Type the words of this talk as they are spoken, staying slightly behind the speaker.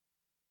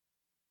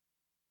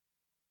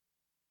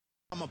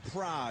I'm a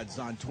prods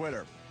on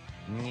Twitter.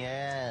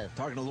 Yeah.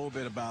 Talking a little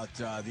bit about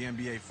the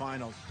NBA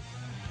Finals.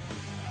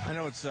 I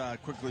know it's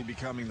quickly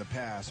becoming the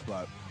past,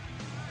 but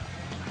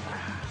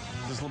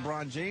this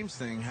LeBron James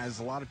thing has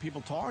a lot of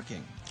people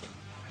talking.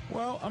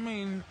 Well, I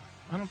mean,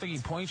 I don't think he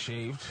point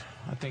shaved.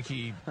 I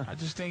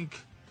just think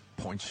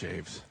point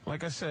shaves.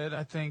 Like I said,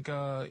 I think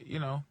I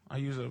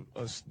use a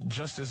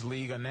Justice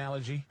League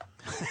analogy,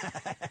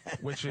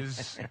 which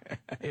is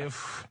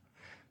if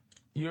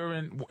you're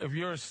in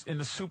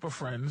the Super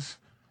Friends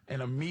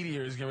and a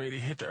meteor is getting ready to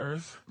hit the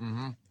Earth,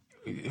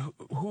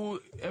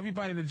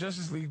 everybody in the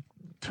Justice League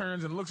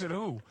turns and looks at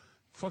who?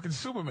 Fucking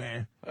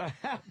Superman.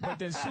 But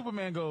then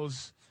Superman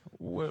goes,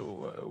 what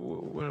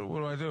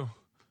do I do?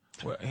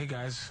 Well, hey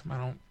guys, I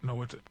don't know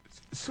what to.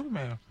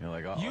 Superman. You're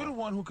like, you're the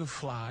one who can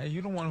fly.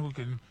 You're the one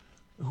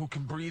who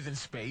can breathe in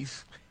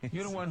space.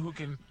 You're the one who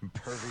can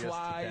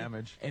fly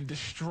and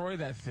destroy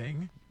that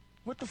thing.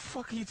 What the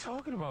fuck are you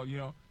talking about?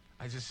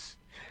 I just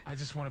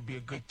want to be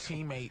a good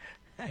teammate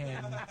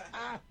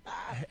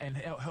and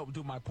help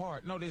do my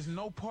part. No, there's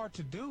no part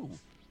to do.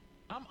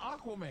 I'm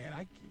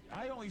Aquaman.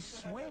 I only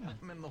swim.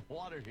 I'm in the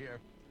water here.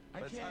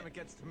 By the time it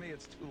gets to me,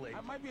 it's too late.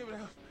 I might be able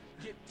to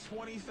get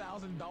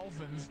 20,000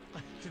 dolphins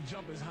to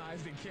jump as high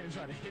as they can and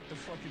try to hit the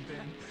fucking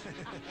thing.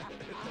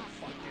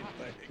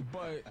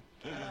 But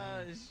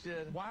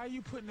shit. Why are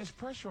you putting this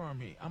pressure on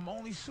me? I'm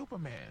only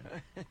Superman.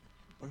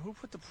 But who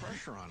put the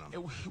pressure on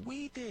him?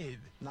 We did.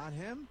 Not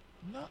him?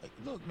 No.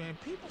 Look, man,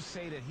 people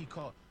say that he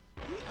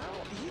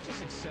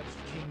just accepts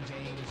King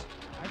James.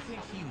 I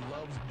think he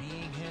loves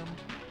being him,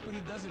 but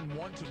he doesn't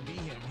want to be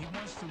him. He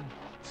wants to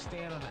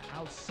stand on the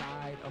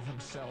outside of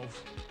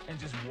himself and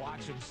just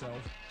watch himself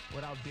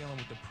without dealing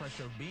with the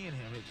pressure of being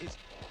him.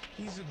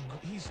 He's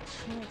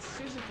too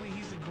physically.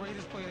 He's the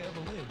greatest player to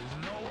ever live.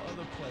 There's no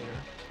other player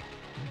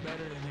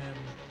better than him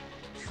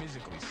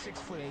physically.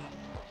 6'8",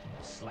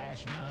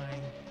 /9,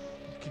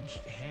 can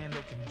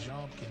handle, can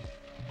jump, can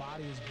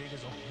body as big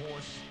as a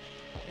horse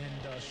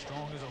and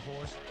strong as a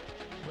horse.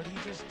 But he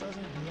just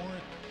doesn't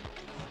want.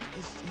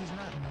 He's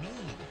not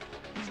mean.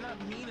 He's not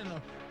mean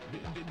enough.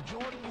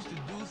 Jordan used to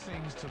do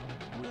things to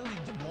really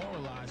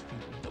demoralize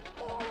people.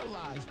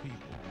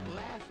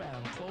 Laugh at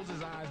him. Close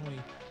his eyes when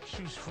he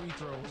shoots free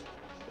throws.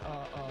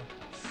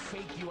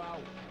 Fake you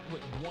out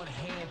with one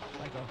hand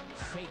like a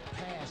fake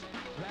pass.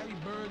 Larry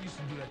Bird used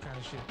to do that kind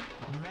of shit.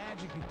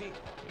 Magic,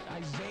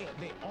 Isaiah,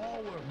 they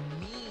all were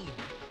mean.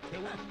 They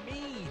were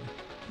mean.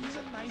 He's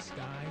a nice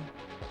guy,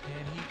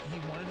 and he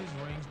wanted his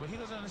rings, but he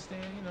doesn't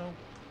understand,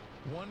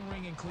 one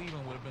ring in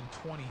Cleveland would have been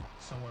 20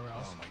 somewhere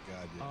else. Oh, my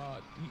God,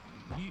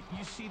 yeah.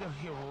 You see the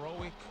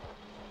heroic,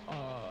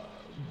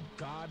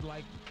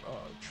 godlike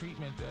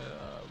treatment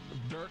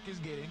that Dirk is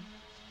getting.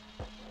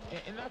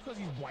 And not because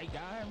he's a white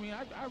guy. I mean,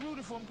 I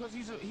rooted for him because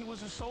he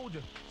was a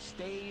soldier.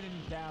 Stayed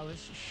in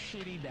Dallas,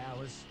 shitty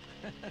Dallas.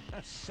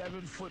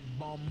 7-foot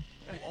bum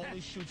who only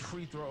shoots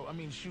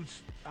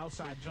shoots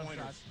outside jump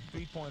shots,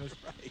 3-pointers.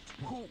 Right.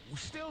 Who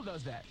still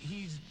does that.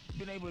 He's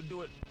been able to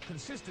do it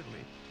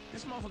consistently.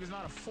 This motherfucker's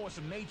not a force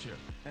of nature.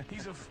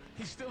 He's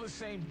still the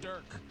same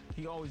Dirk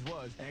he always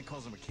was. And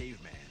calls him a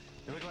caveman.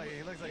 He looks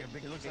like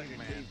a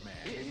caveman.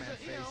 Caveman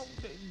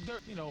face.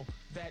 Dirk,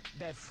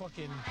 that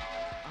fucking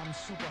I'm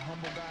super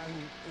humble guy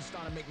who is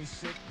starting to make me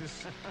sick.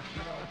 This,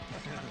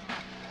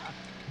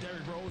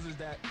 Derrick Rose is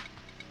that.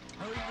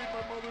 How do you make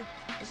my mother?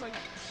 It's like,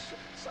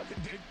 suck a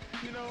dick,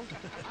 I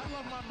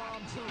love my mom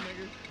too,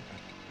 nigga.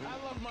 I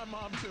love my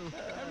mom too.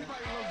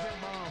 Everybody loves their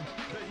mom.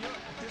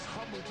 This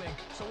humble thing.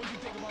 So what do you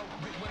think about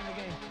winning the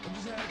game? I'm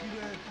just happy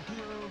that,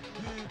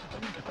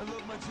 I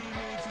love my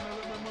teammates and I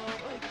love my mom.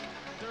 Like,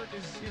 Dirk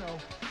is, he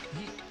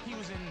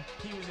was in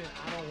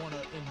I don't want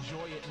to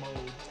enjoy it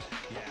mode.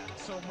 Yeah.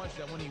 So much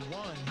that when he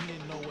won, he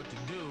didn't know what to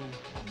do.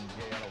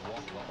 He had to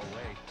walk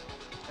away.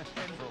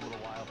 For a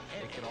little while,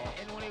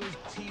 and when they was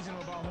teasing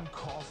about him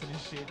coughing and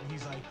shit, and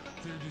he's like,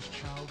 they're just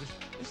childish.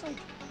 It's like,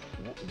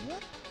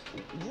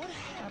 what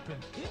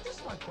happened? This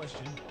is my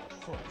question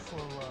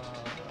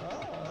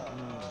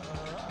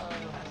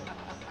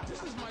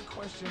this is my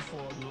question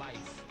for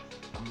life.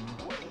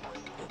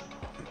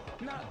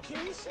 Now,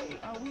 can we say,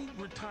 are we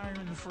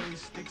retiring the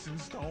phrase sticks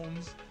and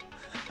stones?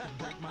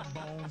 Break my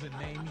bones and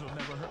names will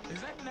never hurt.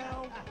 Is that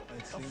now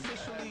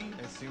officially?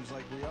 It seems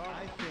like we are.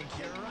 I think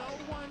you're right.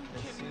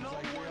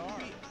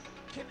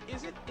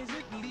 Is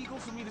it legal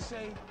for me to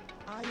say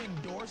I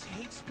endorse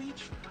hate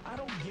speech? I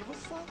don't give a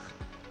fuck.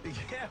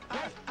 Yeah.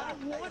 I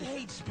want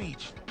hate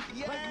speech.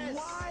 Yes. Like,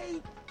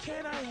 why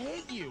can't I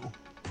hate you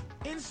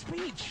in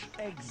speech?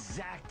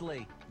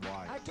 Exactly.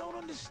 Why? I don't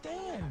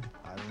understand.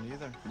 I don't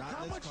either.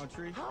 Not in this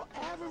country. How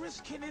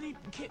avarice can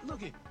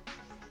look at?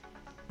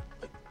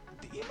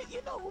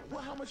 You know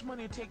how much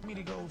money it take me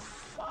to go,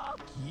 fuck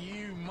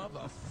you,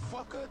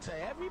 motherfucker,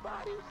 to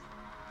everybody?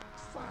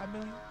 $5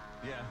 million.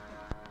 Yeah.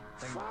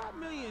 $5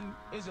 million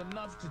is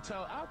enough to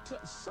tell.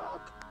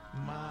 Suck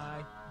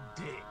my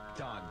dick.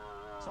 Done.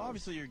 So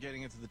obviously you're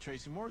getting into the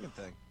Tracy Morgan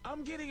thing.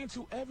 I'm getting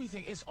into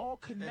everything. It's all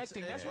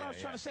connecting. That's what I was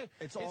trying to say.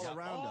 It's all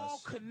around us.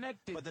 All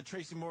connected. But the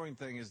Tracy Morgan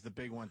thing is the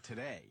big one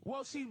today.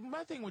 Well, see,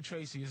 my thing with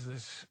Tracy is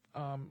this.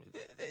 I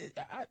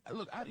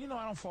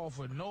don't fall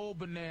for no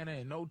banana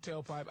and no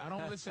tailpipe. I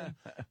don't listen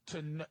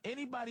to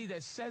anybody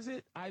that says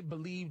it. I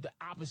believe the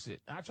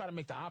opposite. I try to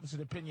make the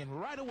opposite opinion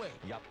right away.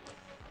 Yep.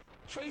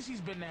 Tracy's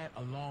been that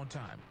a long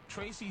time.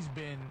 Tracy's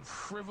been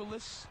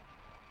frivolous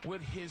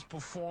with his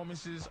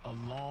performances a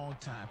long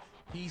time.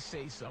 He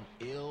say some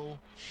ill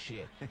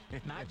shit.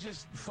 Not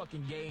just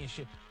fucking gay and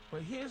shit.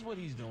 But here's what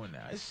he's doing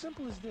now. As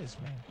simple as this,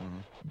 man.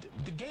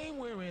 Mm-hmm. The game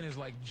we're in is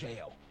like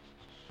jail.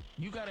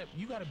 You gotta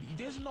be,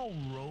 there's no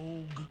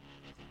rogue,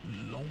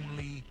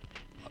 lonely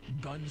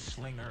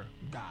gunslinger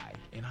guy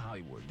in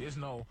Hollywood. There's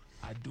no,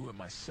 I do it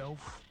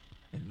myself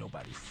and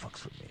nobody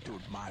fucks with me. Do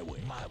it my way.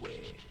 My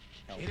way.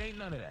 It ain't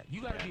none of that.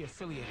 You gotta be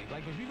affiliated.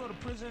 Like if you go to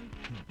prison,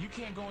 you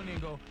can't go in there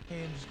and go,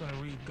 hey, I'm just gonna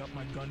read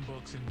my gun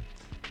books and,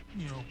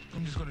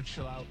 I'm just gonna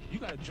chill out. You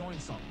gotta join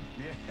something.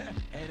 Yeah.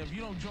 And if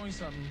you don't join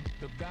something,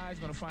 the guy's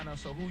gonna find out.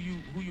 So who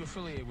you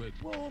affiliate with?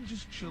 Well, I'm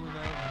just chilling out.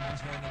 I'm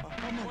just hanging.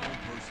 I'm a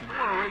good person. I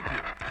wanna rape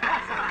you.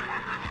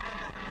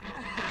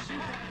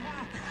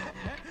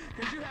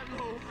 Because you have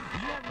no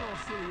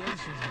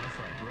affiliations, my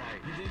friend.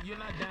 Right. You're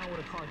not down with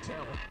a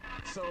cartel.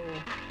 So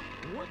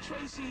what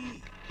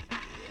Tracy?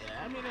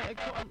 I mean,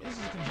 this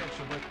is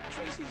conjecture, but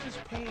Tracy's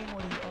just paying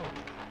what he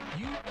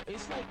owes.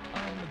 It's like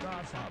The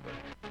Godfather.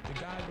 The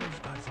guy goes,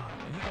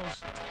 Godfather, and he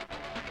goes,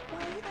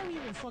 well, you never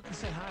even fucking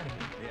said hi to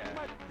me. Yeah.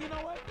 But you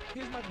know what?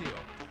 Here's my deal.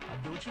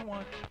 I'll do what you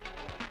want,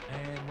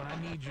 and when I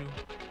need you,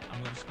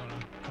 I'm just gonna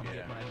come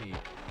get what I need.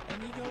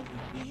 And he goes,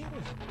 here it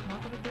is. I'm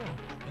not gonna do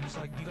it. And it's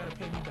like, you gotta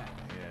pay me back.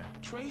 Yeah.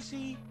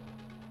 Tracy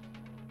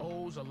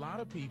owes a lot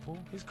of people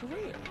his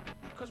career.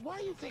 Because why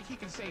do you think he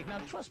can say, now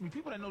trust me,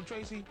 people that know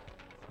Tracy,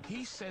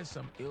 he says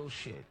some ill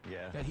shit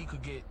that he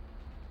could get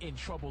in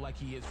trouble like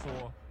he is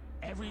for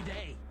every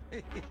day.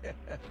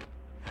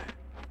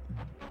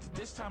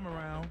 This time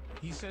around,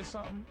 he said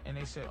something, and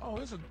they said, oh,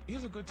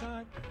 here's a good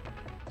time.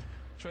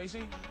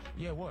 Tracy?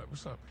 Yeah, what?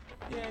 What's up?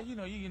 Yeah,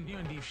 you're in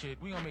deep shit.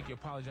 We gonna make you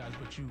apologize,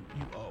 but you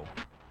owe.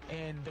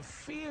 And the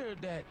fear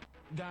that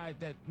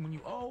when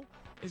you owe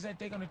is that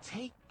they're gonna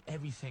take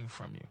everything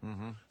from you.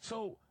 Mm-hmm.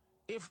 So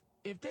if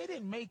they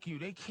didn't make you,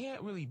 they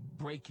can't really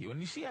break you. And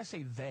you see, I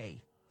say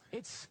they.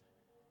 It's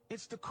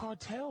the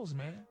cartels,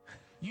 man.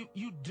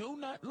 You do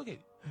not look at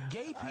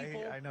gay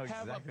people I know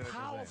have exactly a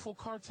powerful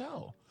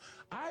cartel.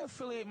 I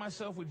affiliate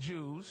myself with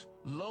Jews,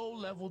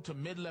 low-level to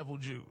mid-level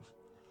Jews,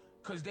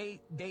 because they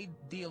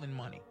deal in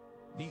money.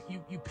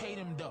 You pay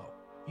them dough.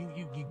 You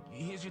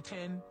here's your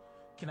 10.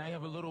 Can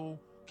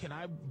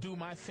I do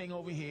my thing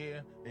over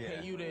here? Yeah.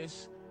 Pay you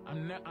this.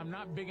 I'm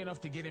not big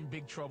enough to get in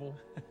big trouble,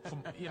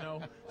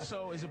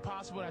 So is it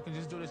possible that I can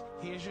just do this?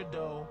 Here's your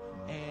dough.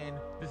 And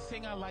the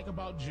thing I like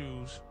about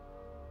Jews,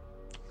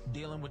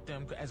 dealing with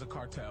them as a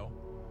cartel,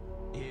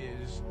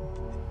 is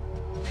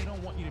they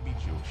don't want you to be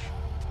Jewish.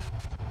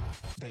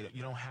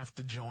 You don't have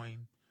to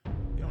join.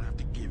 You don't have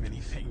to give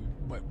anything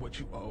but what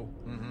you owe.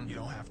 Mm-hmm. You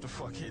don't have to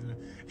fucking,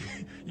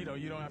 you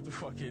don't have to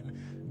fucking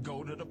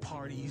go to the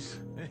parties.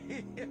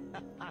 You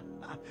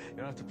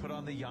don't have to put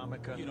on the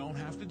yarmulke. You don't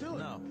have to do it.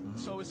 No. Mm-hmm.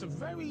 So it's a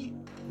very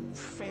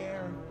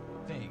fair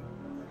thing.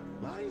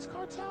 A lot of these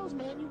cartels,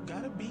 man, you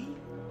gotta be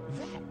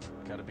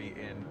that. Gotta be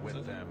in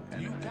with them.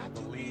 And you got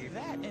to be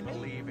that. And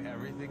believe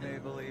everything they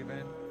believe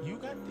in.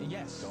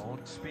 Yes.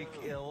 Don't speak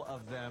ill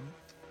of them.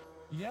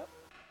 Yep.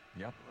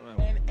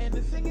 And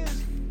the thing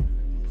is,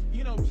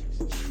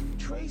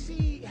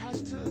 Tracy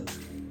has to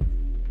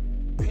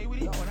pay what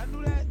he owes. And I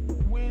knew that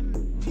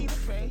when Tina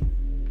Fey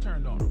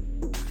turned on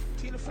him.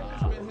 Tina Fey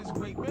has been his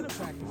great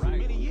benefactor for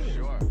many years.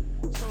 Sure.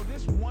 So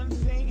this one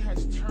thing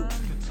has turned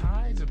the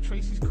tides of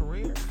Tracy's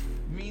career,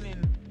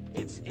 meaning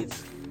it's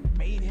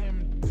made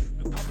him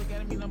public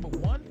enemy number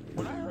one.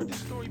 When I heard this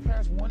story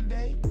past one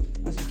day,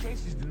 I said,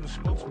 Tracy's the new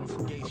spokesman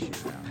for gay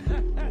shit now.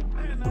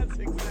 And that's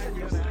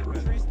exactly what happened.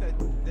 Patrice,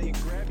 that they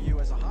grab you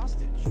as a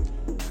hostage.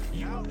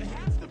 You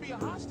have to be a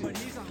hostage. But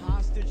he's a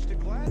hostage to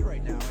Glad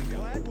right now, and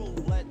Glad will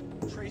let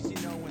Tracy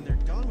know when they're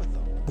done with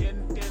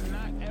him. They're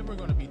not ever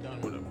going to be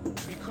done with him,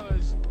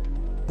 because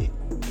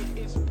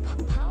it's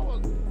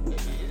power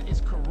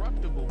is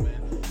corruptible,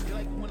 man.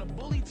 Like when a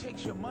bully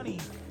takes your money,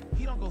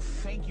 he don't go,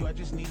 thank you, I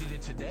just needed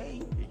it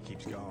today. He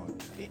keeps going.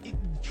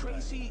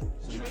 Tracy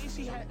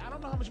had, I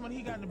don't know how much money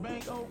he got in the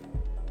bank,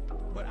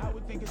 but I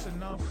would think it's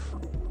enough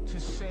to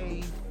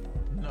say,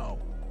 no,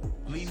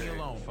 leave me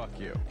alone. Fuck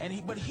you.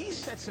 But he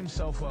sets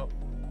himself up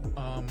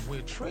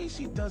where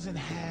Tracy doesn't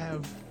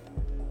have,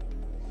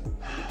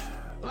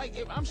 like,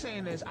 if I'm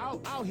saying this,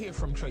 I'll hear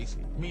from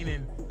Tracy,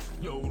 meaning,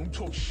 yo, don't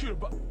talk shit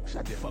about,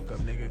 shut the fuck up,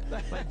 nigga.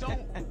 Like,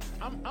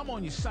 I'm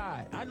on your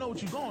side. I know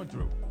what you're going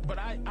through, but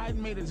I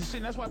made a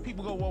decision. That's why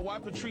people go, well, why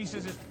Patrice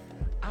isn't,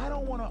 I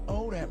don't want to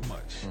owe that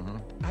much.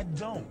 Mm-hmm. I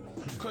don't,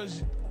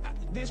 because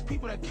there's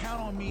people that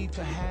count on me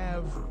to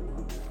have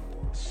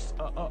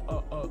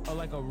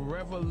like a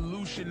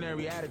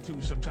revolutionary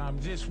attitude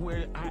sometimes, just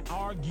where I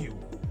argue.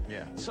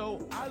 Yeah.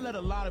 So I let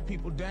a lot of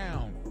people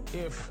down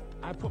if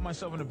I put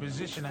myself in a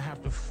position to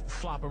have to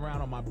flop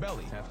around on my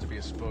belly. Have to be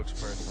a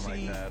spokesperson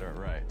like that, or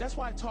right? That's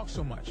why I talk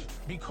so much,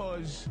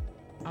 because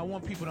I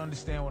want people to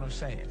understand what I'm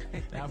saying.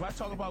 Now, if I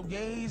talk about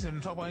gays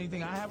and talk about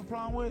anything I have a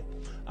problem with,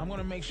 I'm going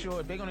to make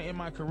sure if they're going to end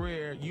my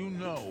career, you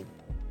know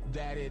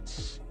that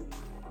it's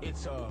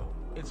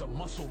a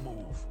muscle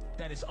move,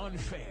 that it's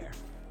unfair,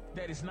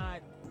 that it's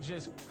not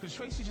just, because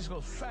Tracy just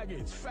goes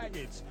faggots,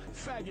 faggots,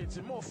 faggots,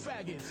 and more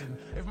faggots, and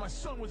if my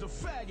son was a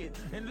faggot,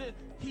 and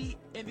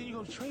then you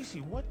go,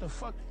 Tracy, what the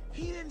fuck?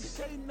 He didn't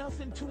say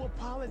nothing to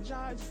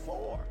apologize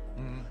for.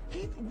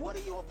 Mm-hmm. What are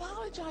you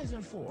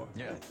apologizing for?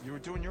 Yeah, you were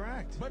doing your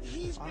act. But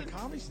he's on a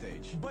comedy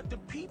stage. But the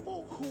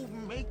people who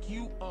make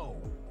you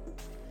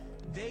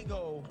they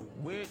go,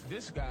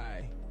 this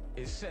guy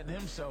is setting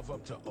himself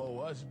up to owe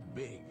us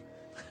big,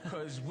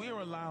 because we're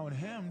allowing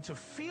him to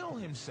feel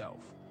himself.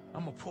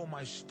 I'm gonna pull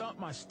my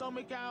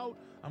stomach out.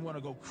 I'm gonna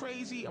go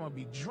crazy. I'm gonna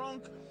be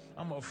drunk.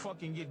 I'm gonna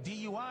fucking get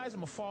DUIs. I'm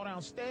gonna fall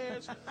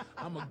downstairs.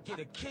 I'm gonna get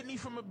a kidney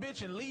from a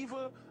bitch and leave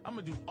her. I'm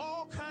gonna do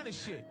all kind of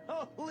shit.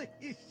 Holy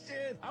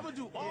shit. I'm gonna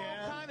do all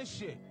kind of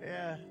shit.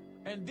 Yeah.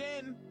 And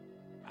then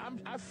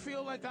I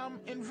feel like I'm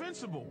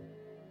invincible.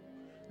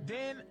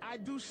 Then I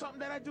do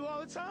something that I do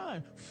all the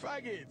time.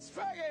 Faggots,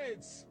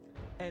 faggots.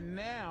 And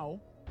now,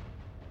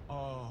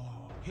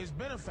 his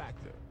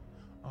benefactor,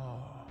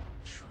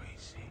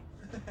 Tracy.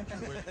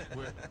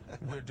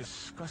 We're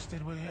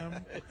disgusted with him,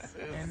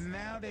 and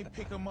now they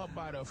pick him up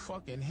by the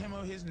fucking hem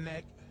of his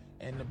neck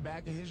and the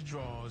back of his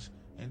drawers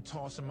and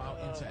toss him out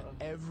into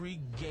every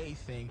gay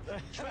thing.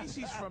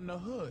 Tracy's from the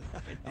hood.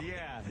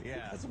 Yeah.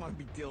 That's what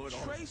we deal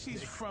with.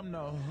 Tracy's from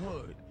the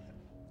hood.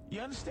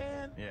 You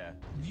understand? Yeah.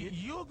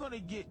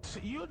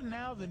 You're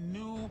now the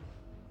new,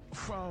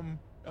 from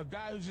a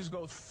guy who just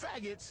goes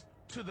faggots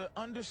to the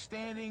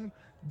understanding,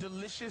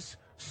 delicious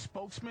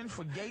spokesman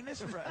for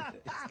gayness. Right.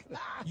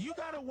 You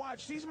gotta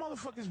watch these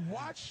motherfuckers.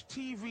 Watch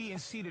TV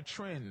and see the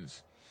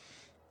trends.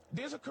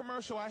 There's a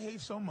commercial I hate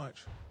so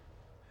much.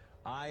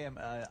 I am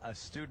a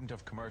student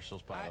of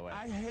commercials, by the way.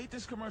 I hate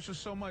this commercial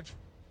so much.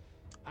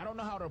 I don't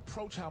know how to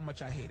approach how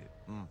much I hate it.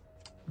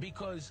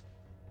 Because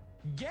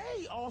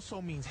gay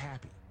also means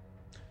happy.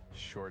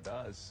 Sure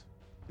does.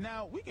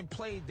 Now, we can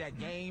play that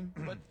game,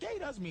 but gay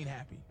does mean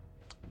happy.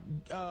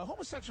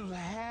 Homosexuals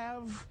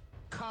have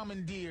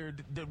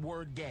commandeered the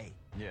word gay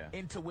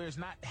into where it's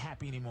not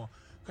happy anymore.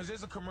 Because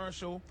there's a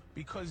commercial,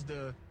 because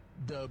the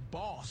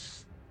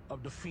boss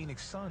of the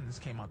Phoenix Suns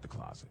came out the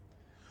closet.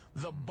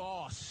 The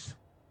boss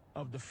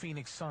of the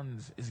Phoenix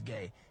Suns is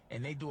gay.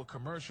 And they do a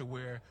commercial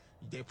where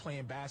they're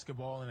playing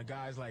basketball and the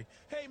guy's like,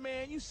 hey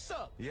man, you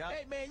suck. Yep.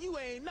 Hey man, you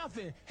ain't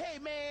nothing. Hey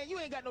man, you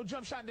ain't got no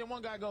jump shot. And then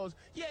one guy goes,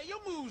 yeah, your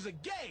moves are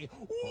gay.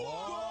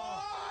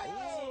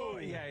 Oh,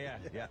 yeah,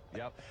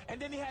 yep.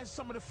 And then he has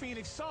some of the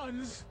Phoenix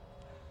Suns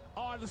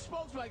are the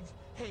spokesman, like,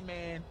 hey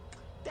man,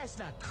 that's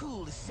not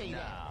cool to say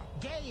that.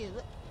 Gay is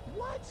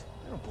what?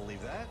 I don't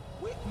believe that.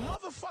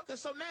 Motherfucker,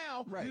 so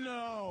now,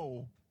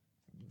 no.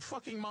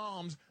 Fucking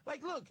moms.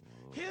 Like, look,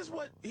 here's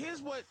what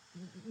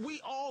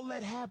we all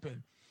let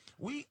happen.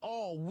 We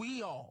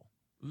all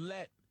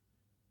let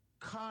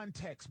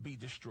context be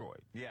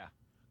destroyed. Yeah.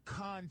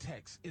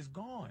 Context is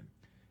gone.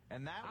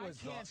 And that was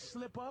I can't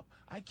slip up.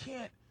 I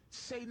can't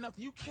say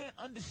nothing. You can't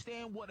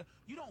understand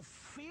you don't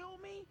feel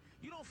me?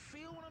 You don't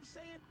feel what I'm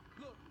saying?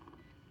 Look,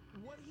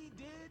 what he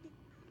did,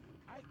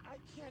 I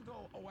can't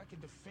go, I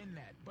can defend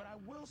that. But I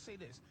will say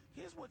this.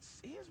 Here's what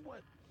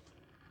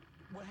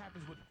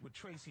happens with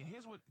Tracy, and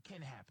here's what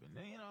can happen.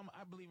 And,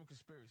 I believe in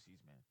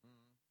conspiracies, man.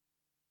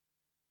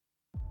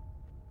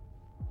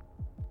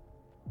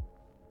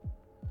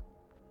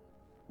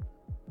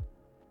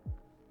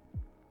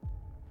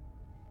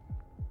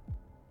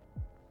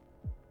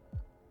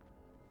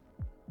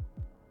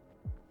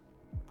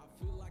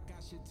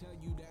 Should tell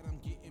you that I'm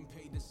getting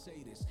paid to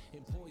say this.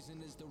 And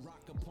poison is the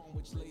rock upon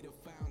which laid a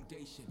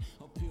foundation.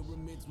 Of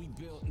pyramids we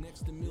built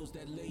next to mills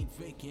that laid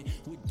vacant,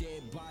 with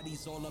dead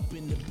bodies all up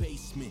in the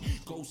basement.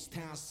 Ghost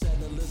town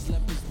settlers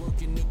left us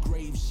working the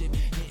grave ship.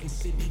 Hitting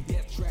city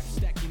death traps,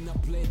 stacking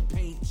up lead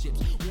paint chips.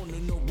 Wanna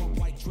know why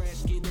white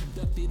trash get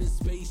abducted in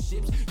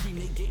spaceships? Dream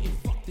they getting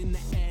fucked in the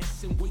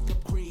ass and wake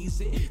up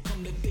crazy.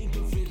 Come to think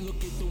of it,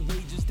 look at the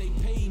wages they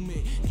pay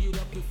me.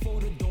 Get up before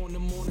the dawn, the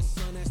morning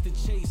sun has to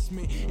chase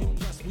me. And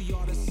plus we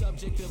are the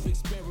subject of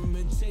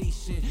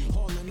experimentation.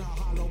 Hauling our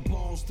hollow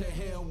balls to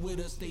hell with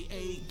us, they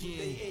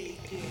aching.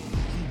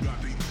 Who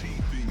got they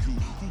teeth in you?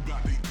 Who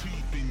got they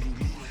teeth in you?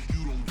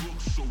 You don't look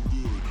so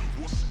good.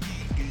 What's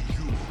eating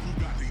you? Who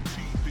got they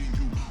teeth in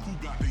you? Who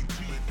got they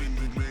teeth in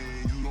you,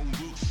 man? You don't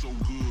look so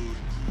good.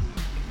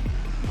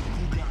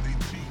 Who got they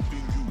teeth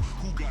in you?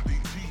 Who got they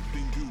teeth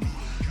in you?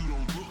 You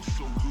don't look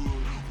so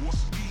good.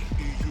 What's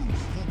eating you?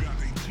 Who got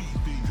they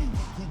teeth in you?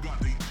 Who got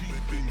they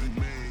teeth in you,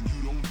 man? You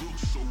don't look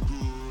so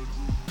good.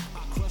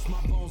 I crush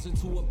my bones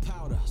into a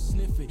powder,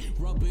 sniff it,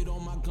 rub it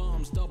on my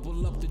gums, double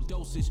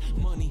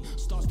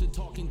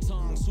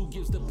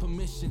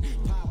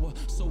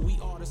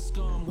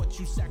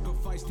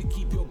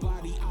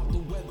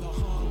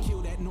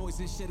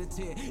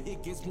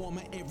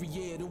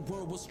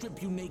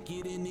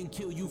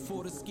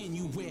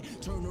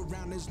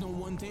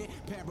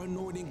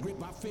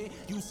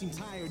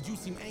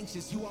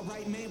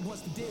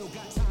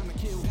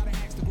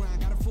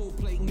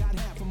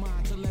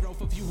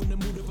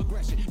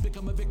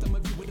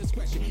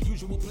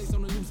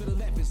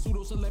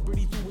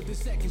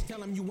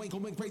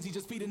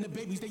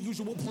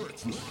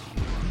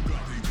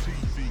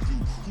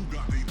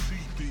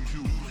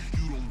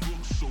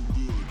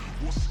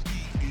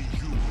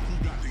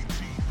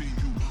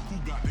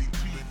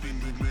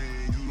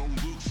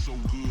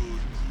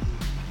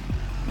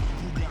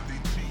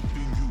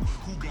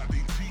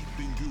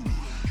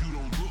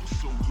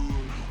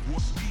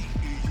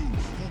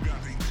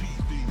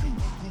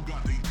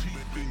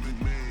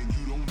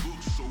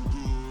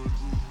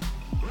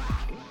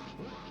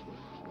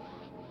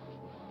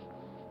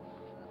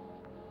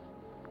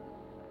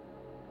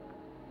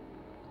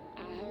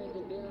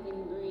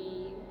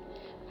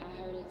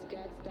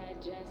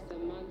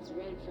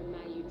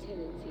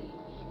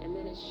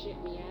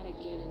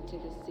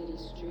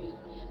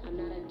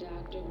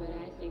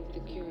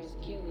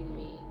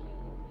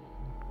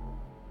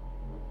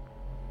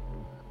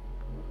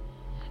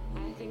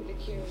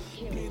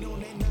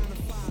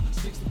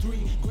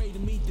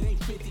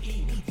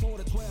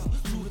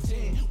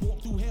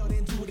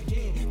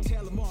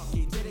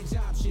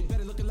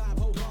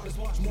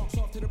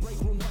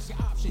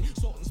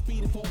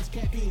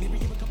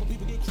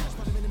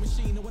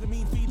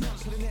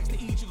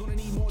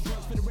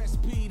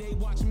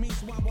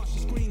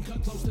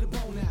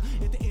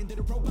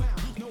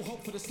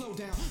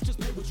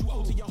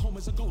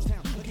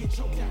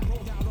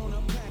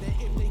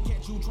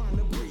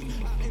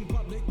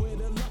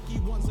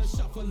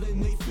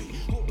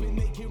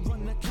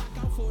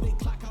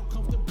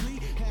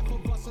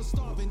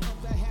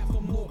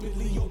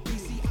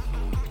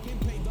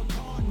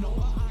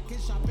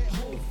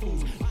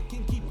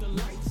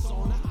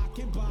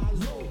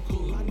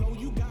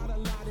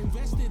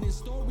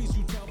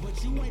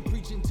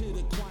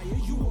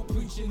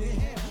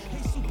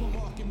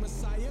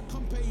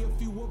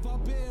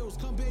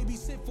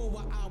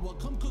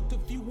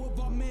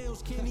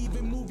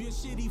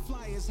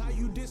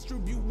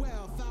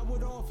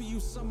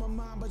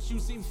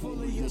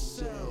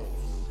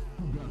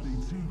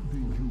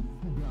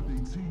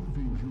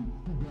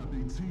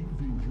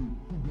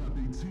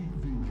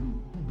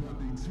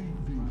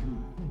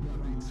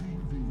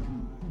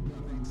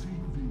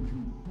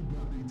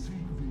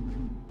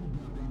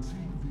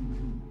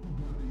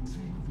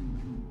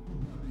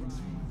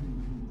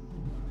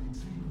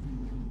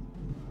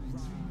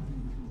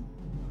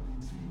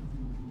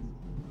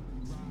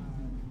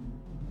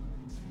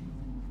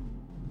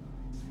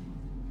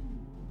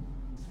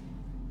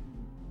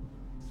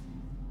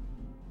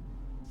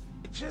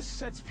It just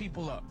sets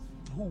people up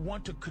who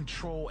want to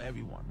control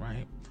everyone,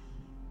 right?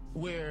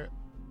 Where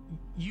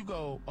you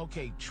go,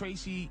 okay,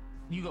 Tracy,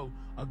 you go,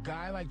 a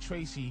guy like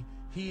Tracy,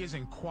 he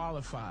isn't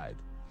qualified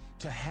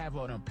to have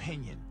an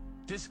opinion.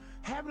 This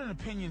having an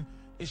opinion,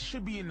 it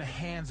should be in the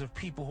hands of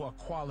people who are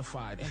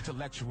qualified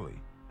intellectually.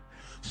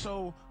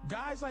 So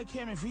guys like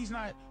him, if he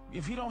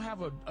don't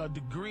have a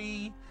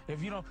degree,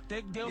 if you don't,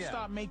 they'll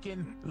start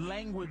making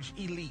language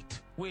elite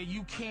where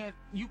you can't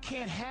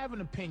have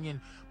an opinion.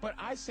 But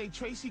I say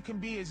Tracy can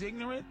be as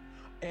ignorant,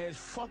 as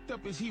fucked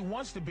up as he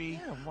wants to be,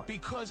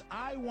 because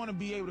I want to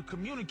be able to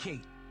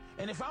communicate.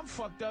 And if I'm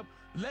fucked up,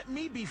 let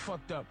me be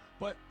fucked up.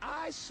 But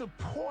I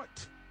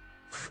support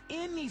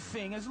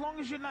anything as long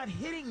as you're not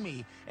hitting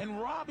me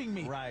and robbing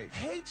me. Right.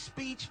 Hate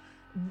speech.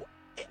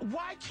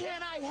 Why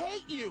can't I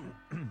hate you?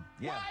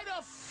 Yeah. Why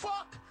the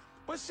fuck?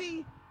 But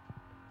see,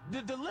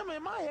 the dilemma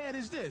in my head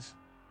is this.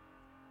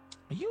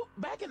 You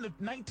back in the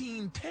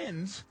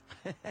 1910s,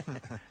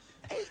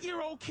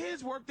 8-year-old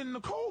kids worked in the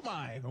coal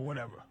mine or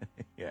whatever.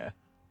 Yeah.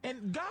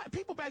 And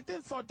people back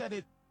then thought that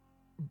it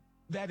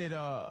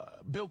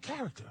built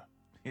character.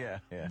 Yeah.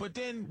 But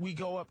then we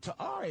go up to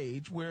our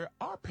age where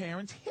our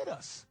parents hit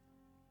us.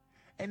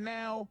 And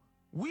now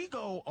we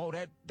go, oh,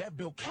 that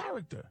built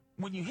character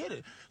when you hit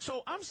it.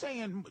 So I'm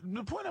saying,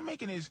 the point I'm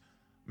making is,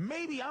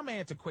 maybe I'm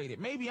antiquated.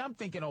 Maybe I'm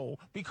thinking old,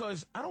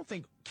 because I don't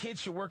think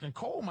kids should work in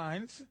coal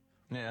mines.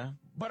 Yeah.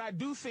 But I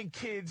do think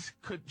kids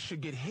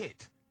should get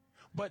hit.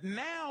 But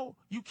now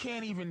you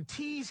can't even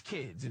tease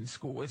kids in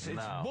school. It's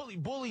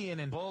bullying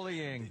and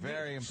bullying,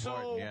 very important.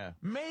 So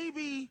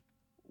maybe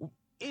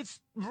it's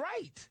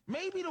right.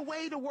 Maybe the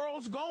way the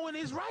world's going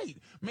is right.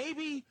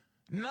 Maybe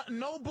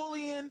no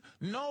bullying,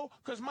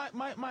 because my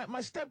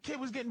stepkid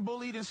was getting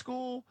bullied in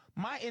school.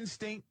 My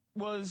instinct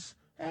was,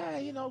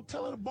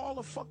 tell her to ball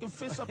her fucking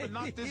fist up and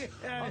knock this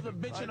other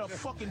bitch in her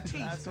fucking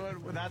teeth.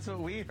 That's what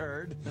we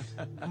heard.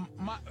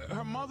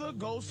 Her mother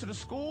goes to the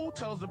school,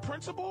 tells the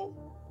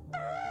principal,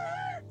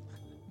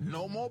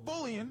 no more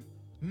bullying.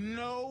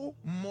 No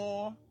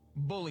more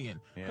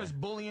bullying. Because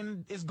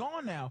bullying is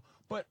gone now.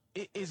 But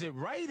is it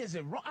right? Is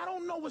it wrong? I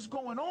don't know what's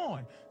going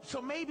on. So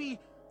maybe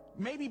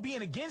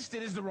being against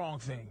it is the wrong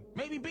thing.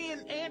 Maybe being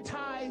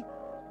anti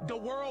the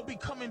world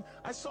becoming.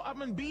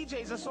 I'm in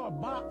BJ's. I saw a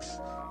box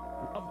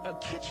of a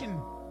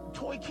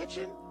toy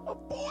kitchen. A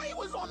boy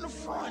was on the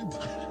front.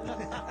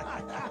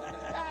 I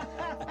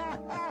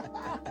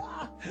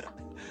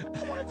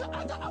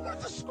wanted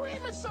to scream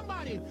at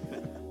somebody.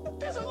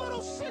 There's a little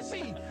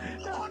sissy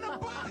on the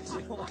box,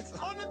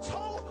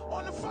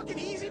 on the fucking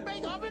Easy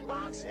Bake Oven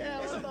box.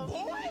 There's a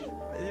boy.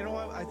 You know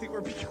what? I think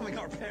we're becoming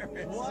our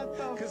parents. What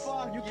the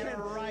fuck? You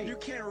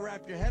can't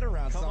wrap your head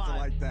around something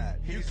like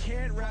that. You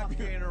can't wrap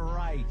your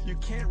right. You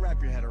can't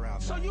wrap your head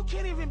around. So you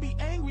can't even be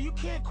angry. You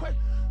can't quit.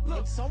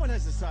 Look, someone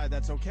has decided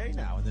that's okay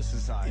now in this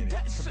society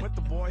to put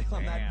the boy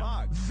on that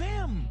box.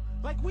 Them.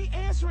 Like we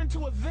answering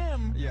to a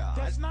them. Yeah.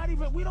 That's not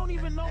even. We don't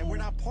even know. And we're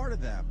not part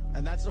of them.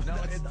 And that's our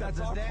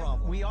them,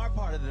 problem. We are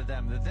part of the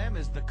them. The them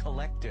is the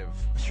collective.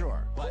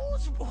 Sure. But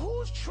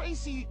who's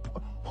Tracy?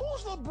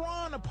 Who's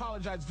LeBron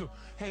apologizing to?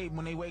 Hey,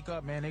 when they wake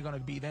up, man, they're gonna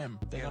be them.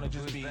 They're gonna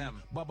just be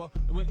them. Bubba.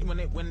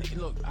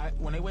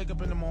 When they wake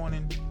up in the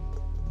morning,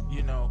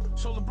 you know.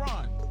 So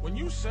LeBron, when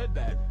you said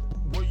that,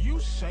 were you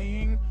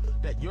saying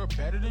that you're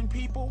better than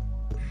people?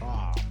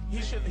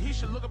 He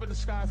should look up in the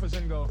sky for a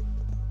second and go,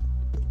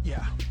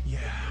 yeah.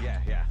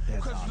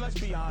 Because let's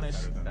be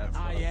honest,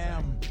 I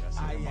am.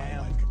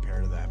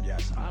 Compared to them,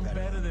 yes. I'm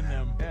better than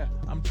them. Yeah.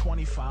 I'm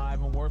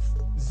 25 and worth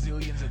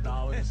zillions of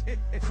dollars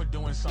for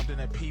doing something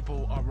that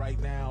people are right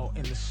now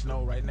in the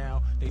snow right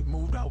now. They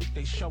moved out,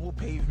 they shovel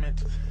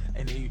pavement,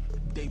 and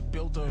they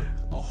built a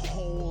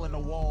hole in the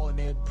wall, and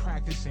they're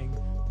practicing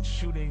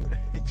shooting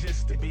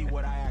just to be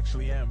what I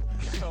actually am.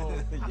 So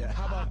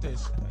how about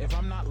this? If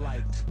I'm not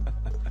liked,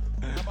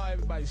 how about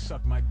everybody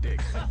suck my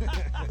dick?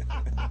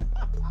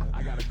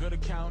 I got a good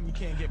account. You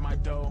can't get my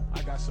dough.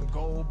 I got some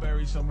gold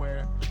buried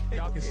somewhere.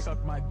 Y'all can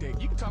suck my dick.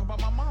 You can talk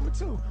about my mama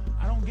too.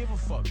 I don't give a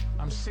fuck.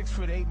 I'm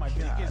 6'8". My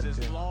dick is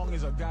as long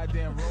as a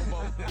goddamn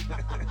rowboat.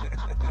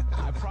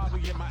 I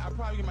probably get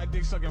my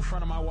dick sucked in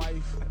front of my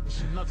wife.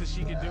 Nothing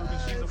she can do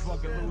because she's a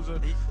fucking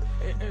loser.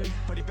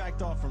 But he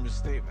backed off from his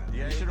statement.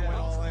 Yeah, he should have went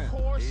all in. Of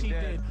course he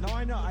did. No,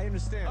 I know. I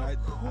understand.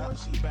 Of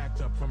course he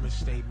backed up from his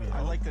statement.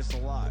 I like this a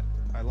lot.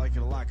 I like it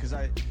a lot because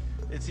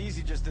it's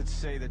easy just to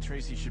say that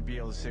Tracy should be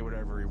able to say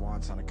whatever he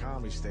wants on a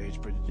comedy stage,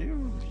 but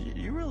you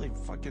really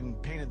fucking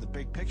painted the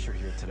big picture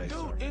here today,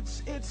 dude.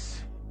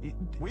 sir.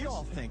 We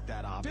all think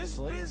that,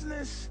 obviously. This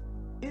business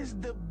is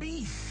the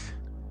beast.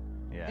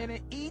 Yeah. And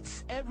it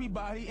eats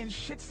everybody and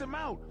shits them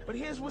out. But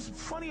here's what's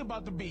funny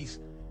about the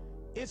beast.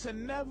 It's a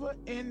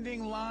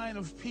never-ending line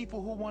of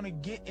people who want to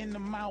get in the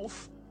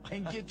mouth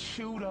and get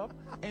chewed up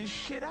and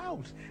shit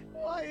out.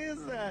 Why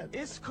is that?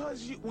 It's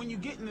because when you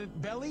get in the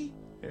belly,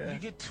 you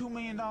get $2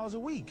 million a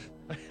week.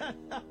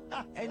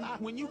 And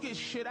when you get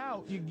shit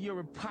out,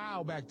 you're a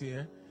pile back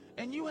there,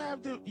 and you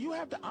have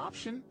the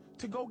option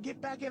to go get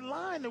back in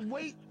line and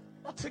wait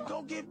to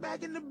go get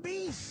back in the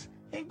beast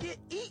and get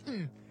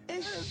eaten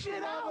and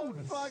shit out.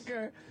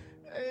 Motherfucker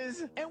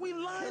is and we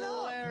line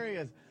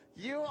hilarious.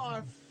 You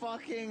are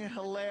fucking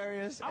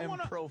hilarious and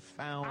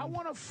profound. I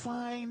want to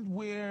find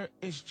where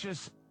it's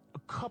just a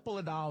couple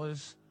of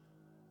dollars.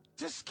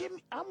 Just give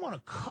me.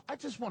 I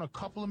just want a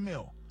couple of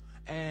mil.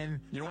 And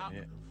you know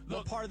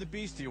what part of the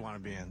beast do you want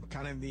to be in?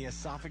 Kind of in the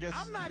esophagus?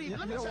 I'm not even.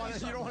 You don't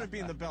want to be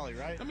in the belly,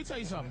 right? Let me tell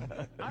you something.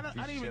 I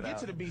didn't even get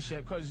to the beast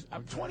yet because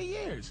I'm 20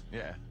 years.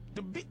 Yeah.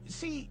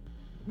 See,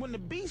 when the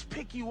beast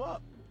pick you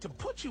up to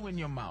put you in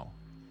your mouth,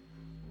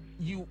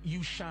 you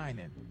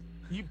shining.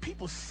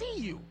 People see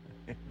you.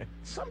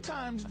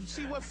 Sometimes,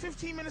 see what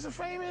 15 minutes of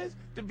fame is?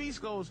 The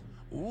beast goes,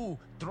 ooh,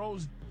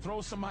 throws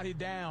somebody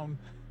down.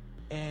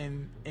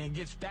 And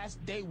gets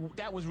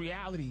that was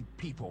reality,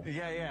 people.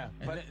 Yeah.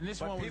 But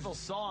people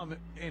saw him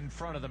in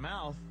front of the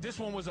mouth. This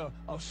one was a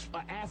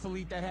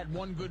athlete that had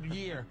one good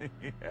year,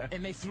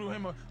 and they threw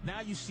him.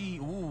 Now you see,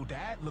 ooh,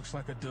 that looks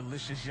like a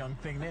delicious young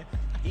thing. There,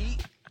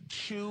 eat,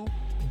 chew.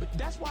 But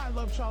that's why I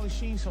love Charlie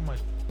Sheen so much.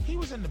 He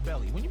was in the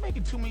belly. When you're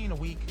making $2 million a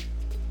week,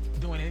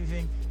 doing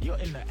anything, you're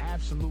in the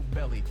absolute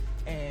belly.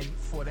 And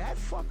for that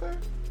fucker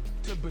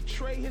to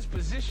betray his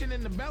position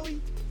in the belly,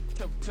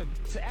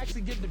 to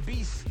actually give the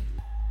beast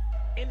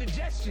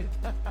indigestion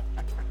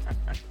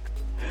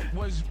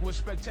was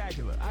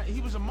spectacular.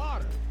 He was a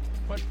martyr,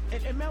 but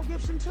and Mel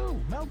Gibson too.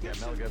 Mel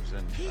Gibson.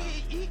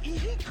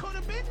 He could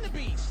have been the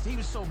beast. He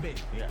was so big.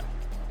 Yeah.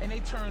 And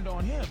they turned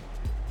on him.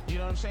 You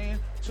know what I'm saying?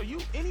 So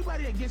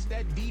anybody that gets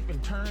that deep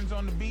and turns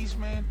on the beast,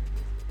 man,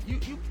 you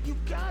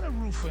gotta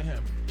root for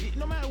him,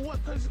 no matter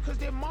what, because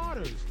they're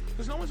martyrs.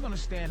 Because no one's gonna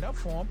stand up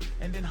for him.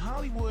 And then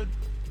Hollywood,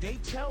 they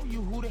tell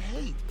you who to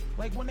hate.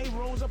 Like when they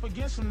rose up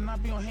against him to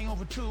not be on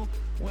Hangover 2,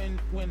 when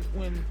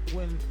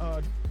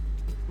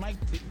Mike,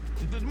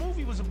 the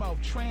movie was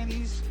about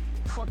trannies,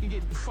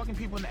 fucking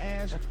people in the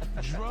ass,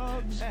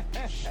 drugs,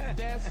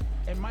 death,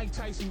 and Mike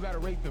Tyson got a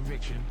rape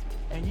conviction.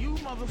 And you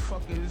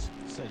motherfuckers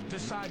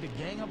decide to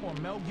gang up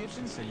on Mel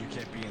Gibson. Said you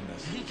can't be in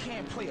this. He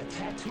can't play a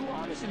tattoo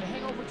artist in The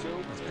Hangover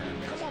 2?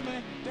 Come on,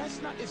 man.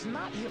 It's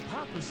not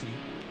hypocrisy.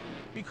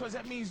 because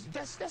that means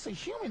that's a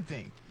human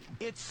thing.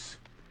 It's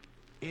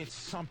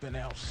something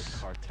else.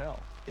 Cartel.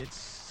 It's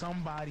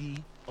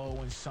somebody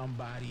owing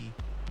somebody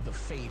the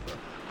favor.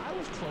 I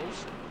was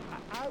close.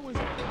 I was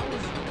he's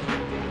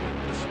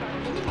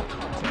a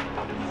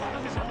cartel. He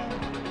has his own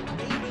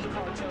baby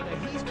cartel that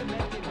he's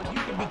connected, but you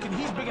can be.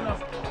 He's big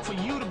enough for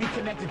you to be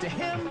connected to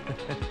him,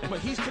 but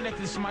he's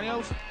connected to somebody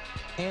else.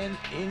 And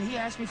he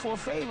asked me for a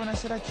favor, and I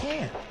said I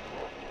can't.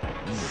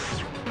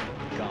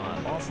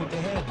 Gone. Off with the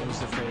head. It was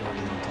the favor.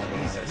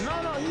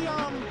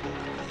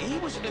 He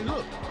was, and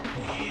look,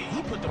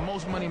 he put the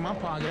most money in my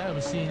pocket I've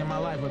ever seen in my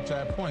life up to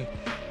that point.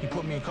 He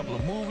put me in a couple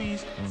of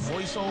movies,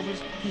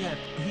 voiceovers. He had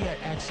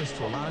access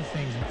to a lot of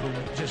things and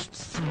just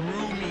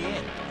threw me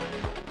in.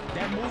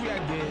 That movie I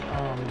did,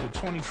 the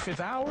 25th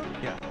Hour.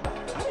 Yeah.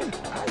 I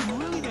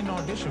really didn't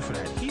audition for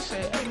that. He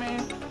said, "Hey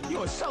man,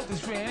 you're a Celtics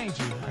fan, ain't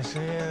you?" I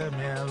said, "Yeah,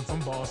 man, I'm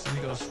from Boston."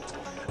 He goes,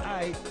 "All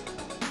right.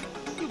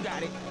 You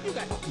got it.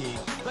 Yeah."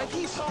 Like,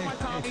 he saw my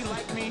comedy,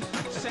 liked me,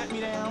 sat me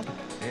down.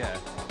 Yeah.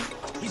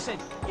 He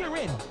said, "You're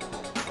in.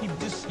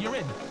 You're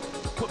in."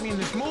 Put me in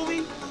this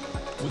movie.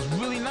 Was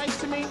really nice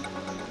to me.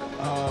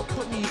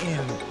 Put me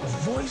in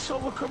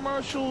voiceover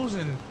commercials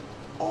and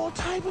all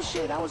type of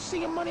shit. I was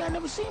seeing money I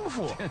never seen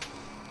before.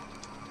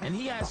 And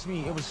he asked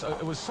me, it was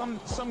some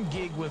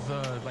gig with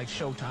like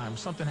Showtime.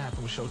 Something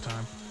happened with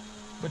Showtime,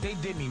 but they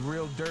did me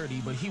real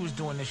dirty. But he was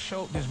doing this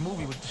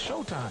movie with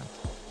Showtime,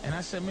 and I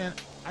said, "Man,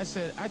 I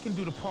can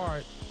do the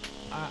part.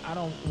 I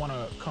don't want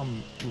to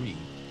come read."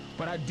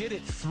 But I did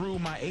it through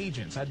my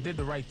agents. I did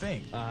the right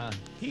thing.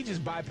 He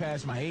just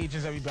bypassed my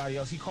agents, everybody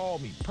else. He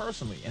called me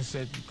personally and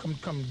said,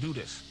 come do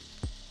this.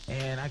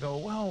 And I go,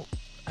 well,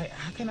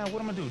 what am I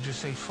going to do?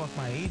 Just say fuck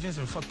my agents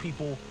and fuck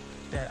people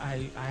that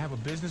I have a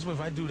business with?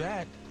 If I do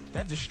that,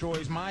 that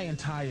destroys my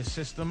entire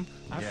system.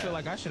 I feel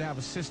like I should have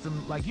a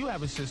system like you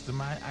have a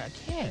system. I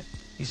can't.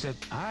 He said,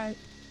 all right.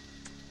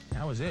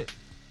 That was it.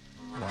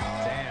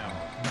 Wow. Damn.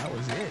 That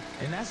was it.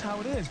 And that's how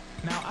it is.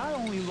 Now, I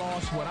only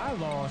lost what I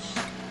lost.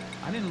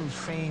 I didn't lose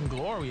fame,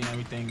 glory, and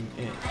everything.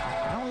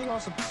 I only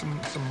lost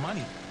some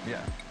money.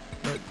 Yeah.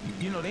 But,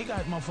 you know, they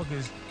got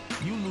motherfuckers,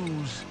 you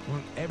lose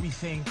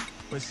everything,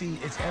 but see,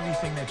 it's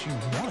everything that you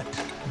want.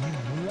 You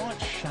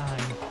want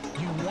shine.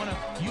 You want to,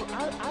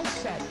 I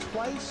sat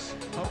twice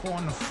up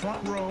on the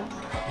front row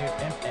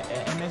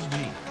at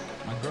MSG.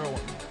 My girl,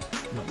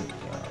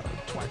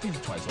 I think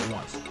it's twice or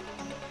once.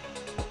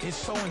 It's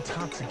so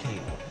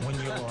intoxicating when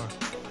you're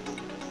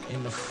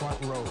in the front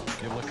row.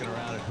 You're looking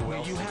around at who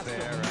else you is have there,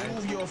 to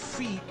move your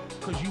feet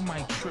because you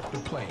might trip the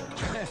player.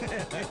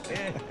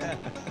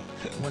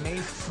 When they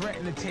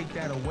threaten to take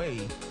that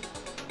away,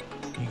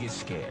 you get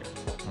scared.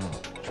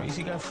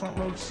 Tracy got front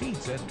row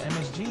seats at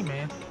MSG,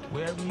 man.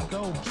 Wherever you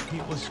go,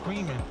 people are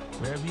screaming.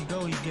 Wherever you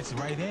go, he gets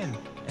right in.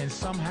 And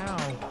somehow,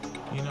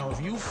 you know, if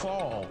you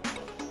fall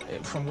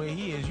from where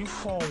he is, you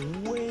fall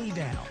way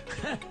down.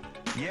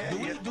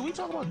 Do we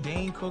talk about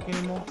Dane Cook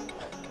anymore?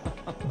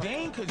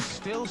 Dane could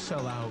still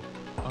sell out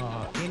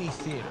any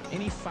theater,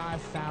 any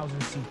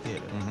 5,000 seat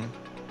theater.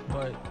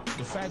 But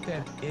the fact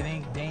that it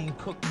ain't Dane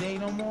Cook Day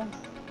no more,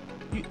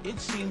 it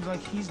seems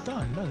like he's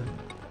done, doesn't it?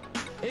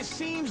 It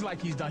seems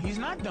like he's done. He's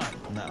not done.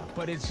 No.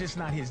 But it's just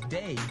not his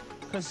day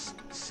because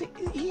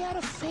he had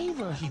a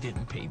favor he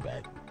didn't pay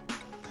back.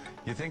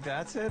 You think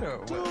that's it,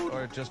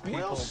 or just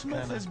people? Will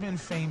Smith has been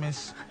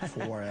famous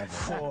Forever.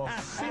 for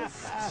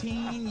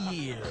 15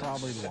 years.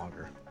 Probably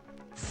longer.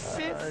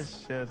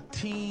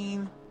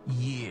 15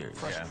 years.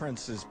 Fresh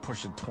Prince is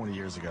pushing 20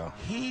 years ago.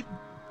 He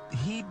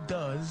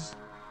does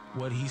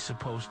what he's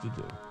supposed to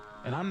do.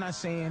 And I'm not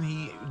saying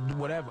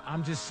whatever.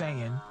 I'm just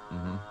saying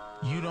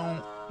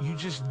you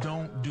just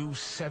don't do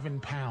 7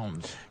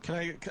 pounds.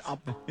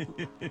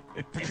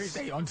 Patrice,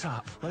 stay on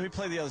top. Let me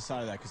play the other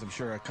side of that because I'm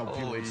sure a couple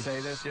people would say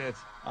this. Shit.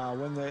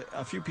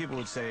 A few people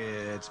would say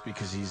it's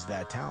because he's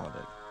that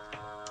talented.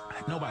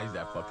 Nobody's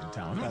that fucking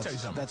talented. Let me tell you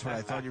something. That's what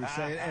I thought you were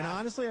saying. And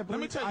honestly,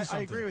 I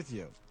agree with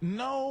you.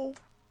 No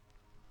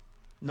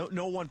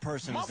one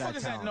person is that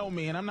talented. Motherfuckers that know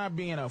me, and I'm not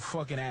being a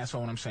fucking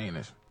asshole when I'm saying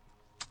this.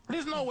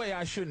 There's no way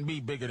I shouldn't be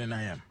bigger than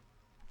I am.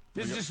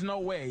 There's just no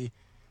way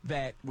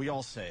that we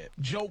all say it.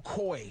 Joe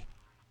Coy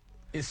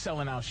is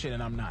selling out shit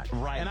and I'm not.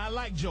 Right. And I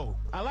like Joe.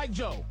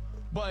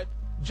 But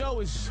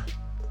Joe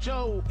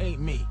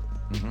ain't me.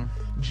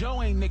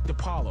 Joe ain't Nick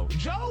DiPaolo.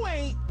 Joe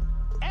ain't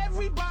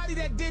everybody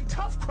that did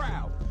Tough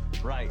Crowd.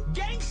 Right.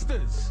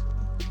 Gangsters.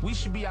 We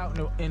should be out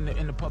in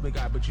the public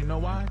eye, but you know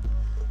why?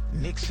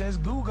 Nick says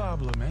Goo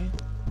Gobbler, man.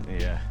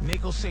 Yeah.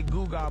 Nick will say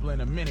Goo Gobbler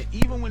in a minute.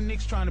 Even when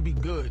Nick's trying to be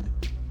good,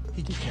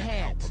 he can't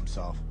help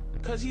himself.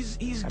 Because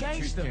he's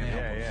gangster,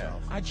 man. Yeah.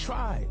 I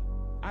try.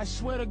 I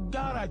swear to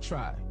God I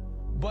try.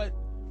 But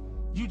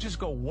you just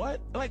go, what?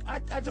 Like,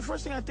 the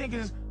first thing I think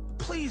is,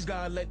 please,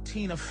 God, let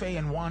Tina Fey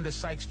and Wanda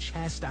Sykes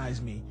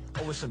chastise me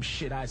over some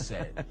shit I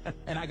said.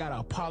 And I gotta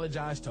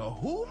apologize to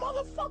who,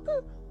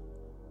 motherfucker?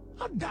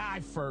 I'll die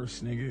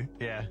first, nigga.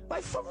 Yeah.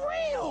 Like, for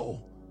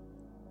real.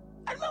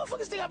 I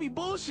motherfuckers think I be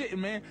bullshitting,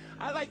 man.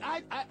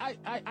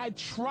 I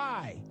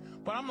try.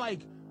 But I'm like,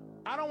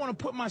 I don't want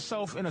to put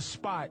myself in a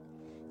spot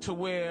to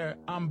where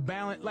I'm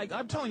balanced. Like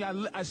I'm telling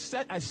you, I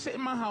sit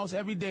in my house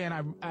every day,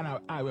 and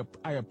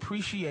I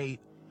appreciate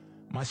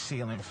my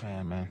ceiling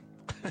fan, man.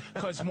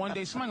 Because one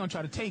day somebody gonna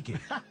try to take it,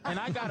 and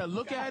I gotta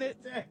look at it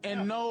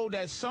and know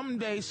that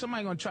someday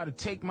somebody gonna try to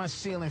take my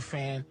ceiling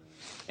fan,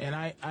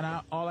 and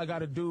all I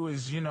gotta do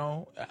is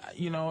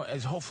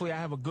as hopefully I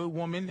have a good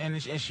woman,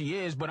 and she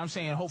is, but I'm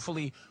saying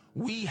hopefully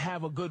we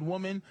have a good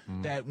woman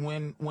that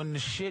when the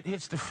shit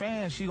hits the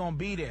fan, she gonna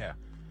be there.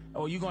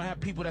 Or you're going to have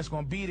people that's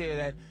going to be there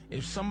that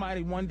if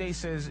somebody one day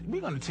says,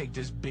 we're going to take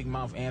this big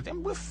mouth Anthony,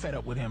 we're fed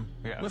up with him.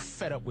 Yeah. We're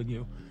fed up with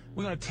you.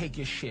 We're going to take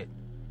your shit.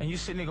 And you're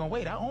sitting there going,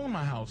 wait, I own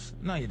my house.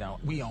 No, you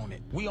don't. We own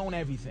it. We own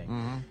everything.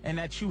 Mm-hmm. And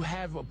that you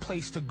have a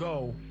place to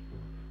go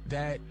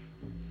that,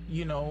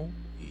 you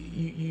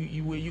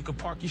where you could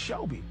park your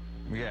Shelby.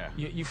 Yeah.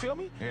 You feel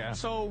me? Yeah.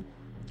 So,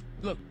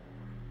 look,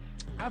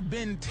 I've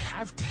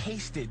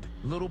tasted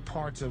little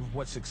parts of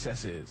what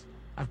success is.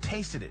 I've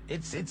tasted it.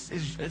 It's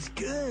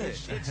good.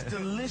 It's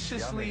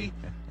deliciously.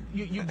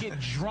 you get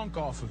drunk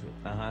off of it.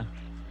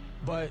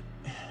 But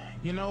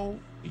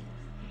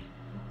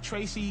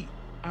Tracy,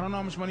 I don't know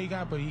how much money he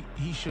got, but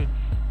he should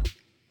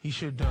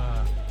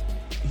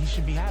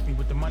be happy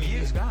with the money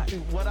he's got.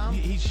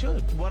 He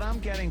should. What I'm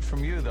getting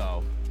from you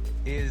though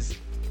is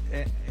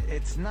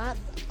it's not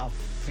a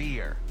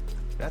fear.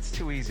 That's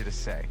too easy to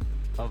say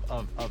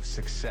of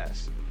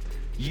success.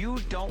 You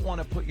don't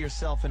want to put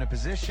yourself in a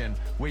position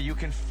where you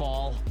can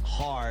fall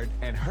hard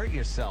and hurt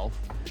yourself.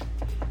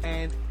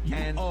 And you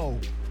owe.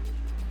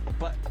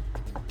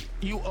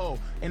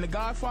 And The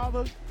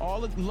Godfather,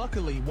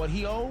 luckily, what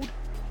he owed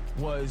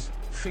was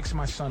fix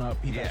my son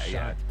up. He got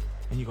shot.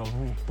 And you go,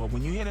 ooh. But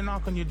when you hear a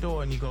knock on your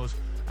door and he goes,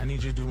 I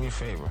need you to do me a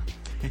favor.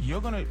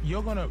 You're gonna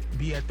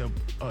be at the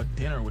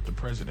dinner with the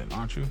president,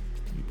 aren't you?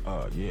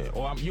 Yeah.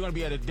 Or you're gonna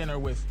be at a dinner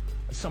with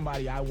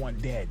somebody I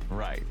want dead.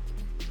 Right.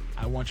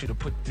 I want you to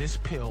put this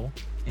pill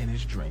in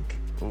his drink.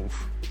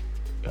 Oof.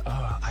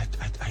 I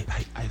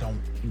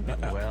don't.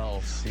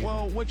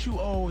 Well, what you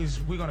owe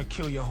is we're gonna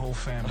kill your whole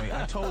family.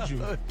 I told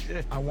you,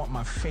 I want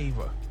my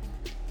favor.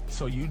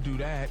 So you do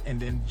that,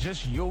 and then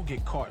you'll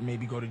get caught and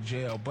maybe go to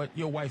jail. But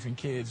your wife and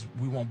kids,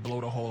 we won't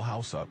blow the whole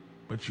house up.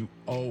 But you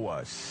owe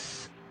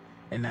us,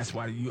 and that's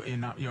why you're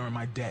in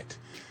my debt.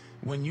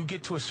 When you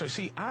get to a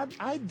certain,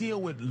 I deal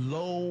with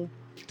low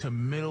to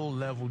middle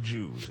level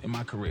Jews in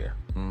my career.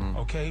 Mm-hmm.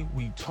 Okay,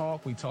 we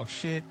talk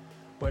shit,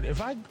 but if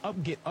I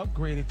get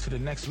upgraded to the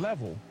next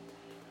level,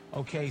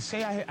 okay,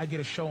 say I get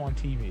a show on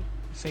TV,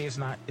 say it's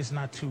not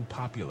too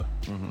popular,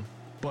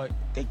 but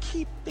they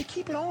keep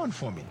it on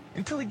for me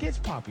until it gets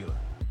popular.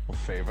 Well,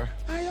 favor.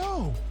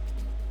 I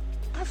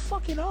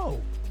fucking owe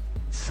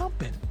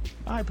something.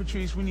 All right,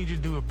 Patrice, we need you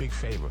to do a big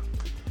favor.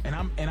 And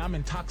I'm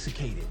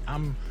intoxicated.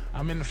 I'm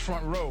in the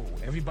front row.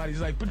 Everybody's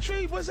like,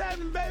 Patrice, what's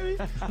happening, baby?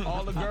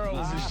 All the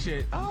girls and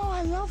shit. Oh,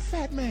 I love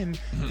fat men.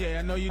 Yeah,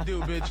 I know you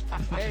do, bitch.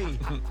 Hey,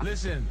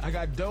 listen, I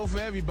got dough for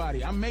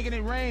everybody. I'm making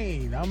it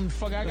rain. I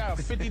got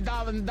a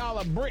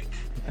 $50 brick.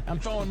 I'm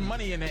throwing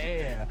money in the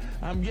air.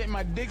 I'm getting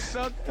my dick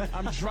sucked.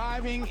 I'm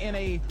driving in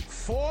a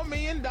 $4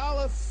 million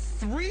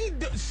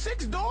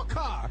 6-door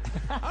car.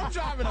 I'm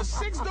driving a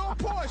 6-door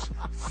Porsche.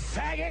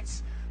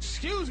 Faggots.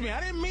 Excuse me,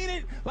 I didn't mean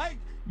it like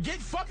get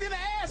fucked in the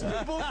ass,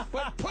 people,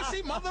 but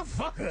pussy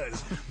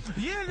motherfuckers.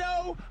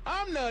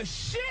 I'm the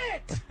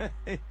shit.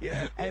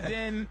 Yeah.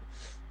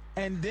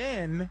 And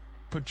then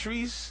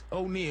Patrice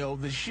O'Neal,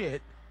 the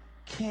shit,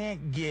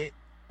 can't get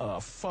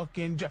a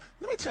fucking job.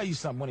 Let me tell you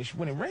something.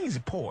 When it rains,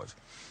 it pours.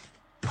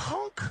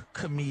 Punk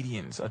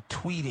comedians are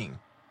tweeting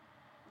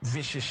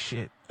vicious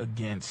shit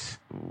against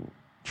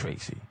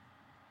Tracy.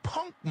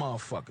 Punk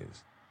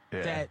motherfuckers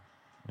that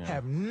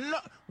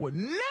would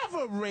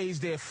never raise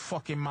their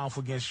fucking mouth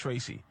against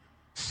Tracy.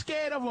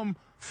 Scared of him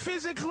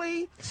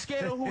physically,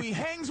 scared of who he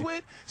hangs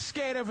with,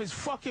 scared of his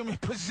fucking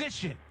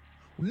position.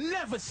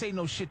 Never say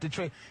no shit to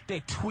Tracy.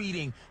 They're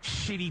tweeting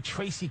shitty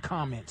Tracy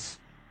comments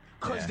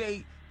because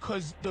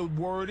the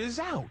word is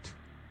out.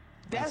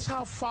 That's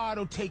how far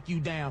it'll take you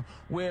down.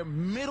 Where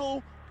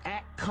middle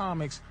act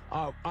comics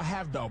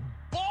have the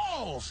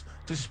balls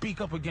to speak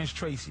up against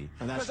Tracy.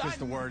 And that's because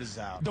the word is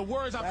out. The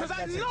word's out. Because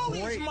I know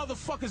these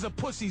motherfuckers are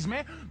pussies,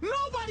 man.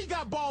 Nobody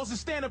got balls to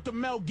stand up to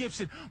Mel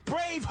Gibson,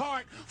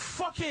 Braveheart,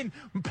 fucking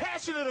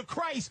Passion of the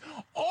Christ,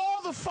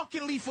 all the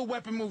fucking Lethal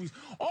Weapon movies,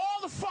 all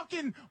the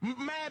fucking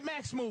Mad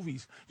Max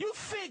movies. You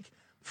think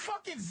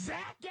fucking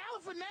Zach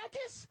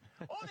Galifianakis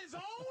on his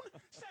own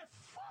said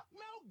fuck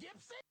Mel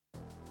Gibson?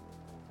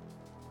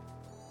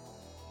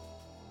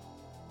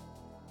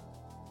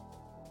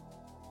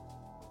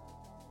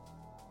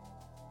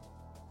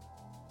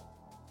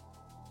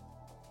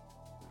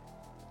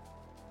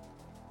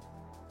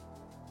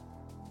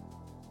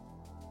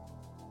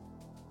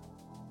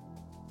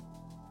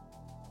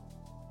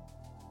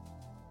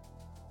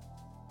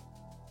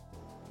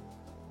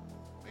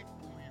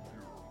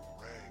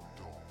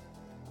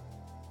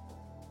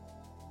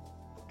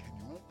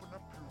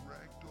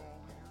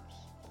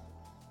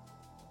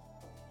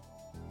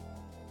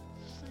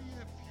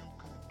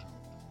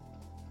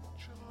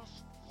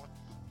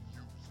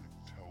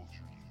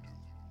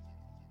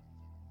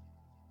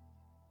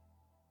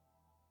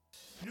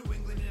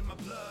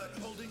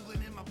 old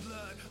England in my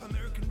blood.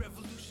 American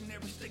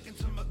revolutionary sticking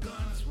to my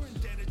guns. We're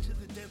indebted to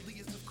the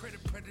deadliest of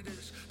credit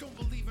predators. Don't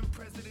believe in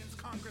presidents,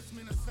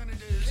 congressmen, or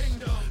senators.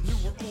 Kingdom, new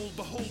or old,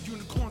 behold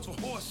unicorns with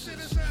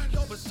horses.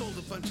 Y'all but sold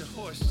a bunch of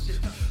horse shit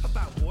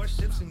about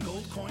warships and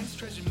gold coins,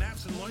 treasure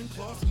maps and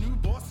loincloths. New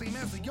boss, same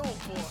as the old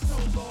boss. No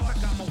boss.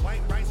 I got my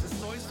white rice and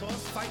soy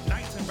sauce. Fight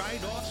nights and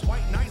write-offs.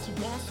 White knights who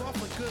gone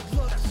soft with good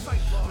looks.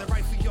 Sight law. And the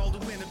right for y'all to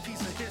win a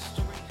piece of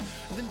history.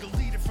 And then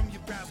delete it from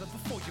your browser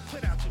before you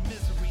put out your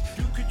misery.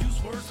 You could use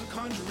words to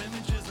conjure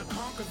images or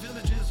conquer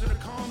villages or to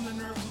calm the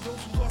nerves of those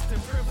who lost their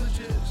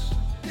privileges.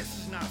 This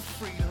is not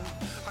freedom.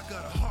 I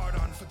got a hard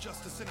on for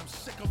justice and I'm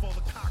sick of all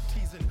the cock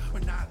teasing.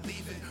 We're not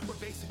leaving,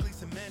 we're basically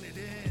cemented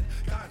in.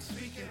 God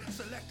speaking,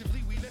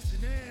 selectively we listen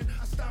in.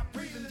 I stopped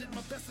breathing, did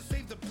my best to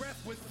save the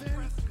breath within.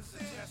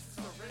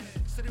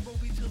 Said it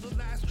won't be till the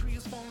last tree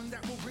is fallen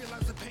that we'll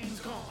realize the pain's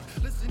gone.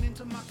 Listening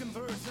to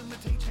mockingbirds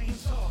imitate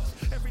chainsaws.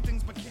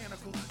 Everything's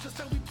mechanical, just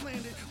how we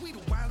planned it. We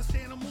the wildest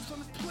animals on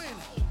this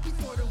planet. We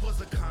thought it was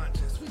a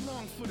contest, we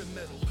longed for the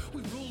medal.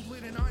 We ruled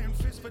with an iron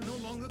fist but no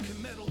longer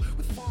can meddle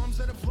with farms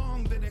that have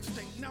long been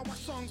extinct. Now our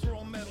songs are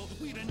all metal.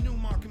 We the new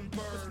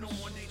mockingbirds, no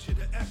more nature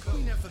to echo.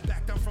 We never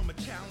backed down from a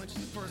challenge,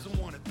 these birds don't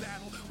want to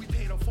battle. We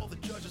paid off all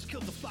the judges,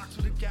 killed the flocks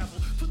with a gavel.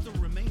 Put the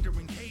remainder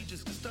in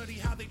cages to study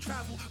how they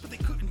travel, but they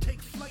couldn't take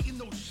flight in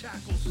those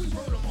shackles. We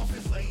wrote them off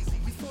as lazy,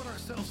 we thought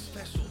ourselves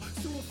special.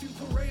 Threw a few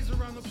parades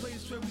around the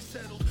place where we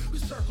settled. We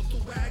circled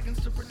the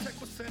wagons to protect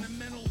what's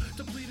sentimental,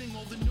 depleting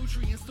all the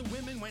nutrients. The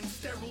women went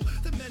sterile,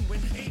 the men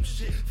went ape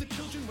shit, the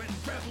children went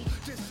rebel.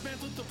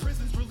 Dismantled the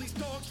prisons, released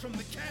dogs from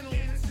the kennel.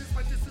 Innocence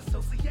by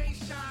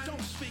disassociation.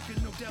 Don't speak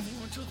of no devil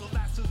until the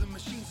last of the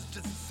machines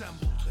is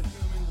disassembled. The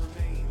human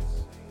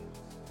remains.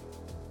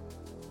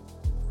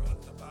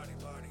 Rot the body,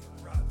 rot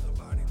the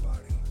body,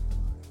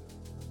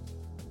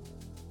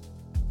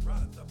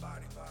 rot the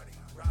body,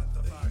 rot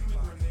the body,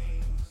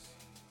 remains.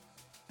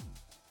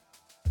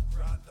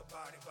 Rot the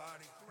body,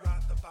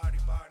 rot the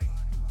body,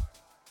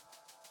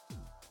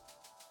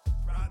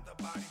 rot the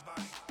body,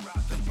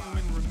 rot the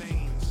human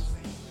remains.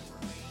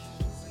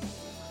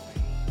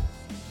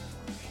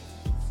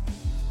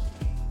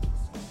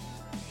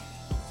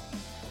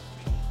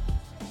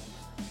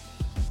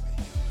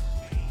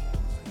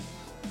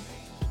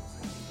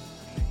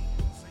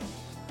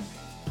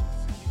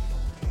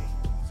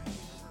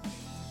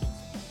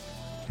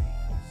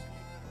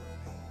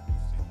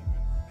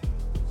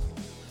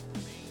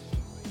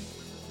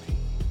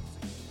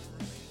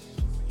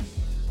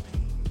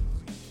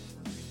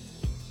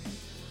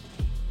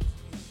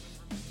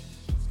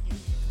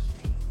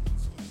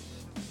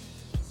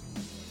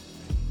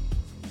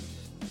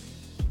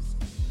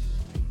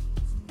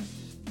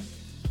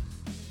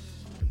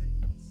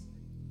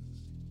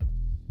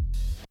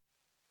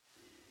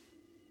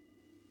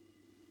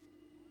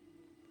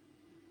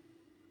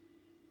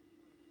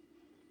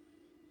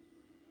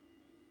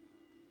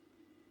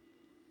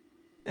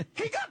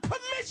 He got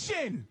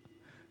permission.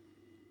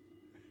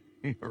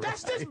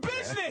 That's this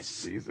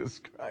business. Jesus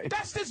Christ.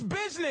 That's this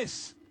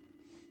business.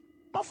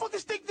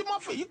 Motherfuckers think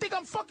you think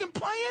I'm fucking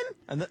playing?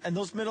 And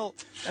those middle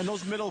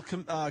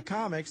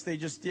comics, they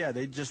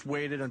just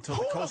waited until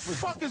Who the coast the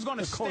fuck is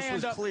gonna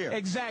stand up? Clear.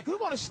 Exactly. Who's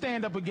gonna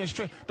stand up against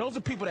Tracy? Those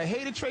are people that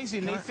hated Tracy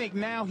and they think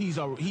now he's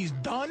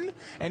done.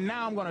 And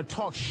now I'm gonna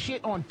talk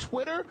shit on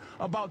Twitter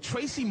about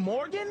Tracy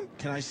Morgan.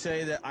 Can I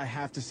say that I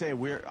have to say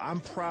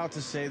I'm proud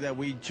to say that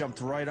we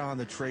jumped right on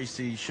the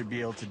Tracy should be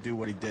able to do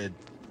what he did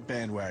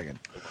bandwagon.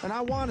 And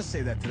I want to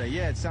say that today.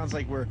 Yeah, it sounds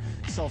like we're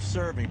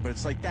self-serving, but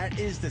it's like that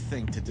is the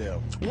thing to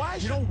do. Why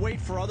you don't wait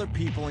for other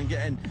people and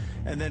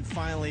then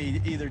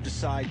finally either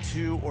decide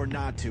to or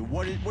not to.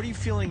 What are you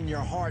feeling in your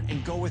heart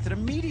and go with it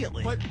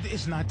immediately? But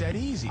it's not that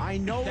easy. I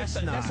know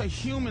it's not. That's a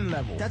human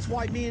level. That's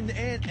why me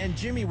and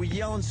Jimmy, we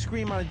yell and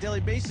scream on a daily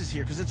basis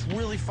here because it's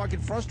really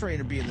fucking frustrating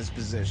to be in this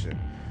position.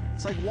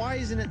 It's like, why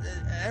isn't it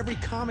every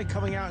comic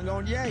coming out and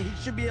going, yeah,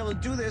 he should be able to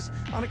do this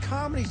on a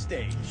comedy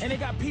stage? And they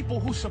got people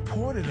who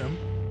supported him.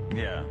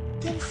 Yeah.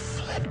 Then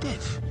flipped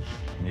it.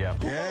 Yeah.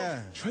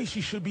 Yeah.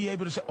 Tracy should be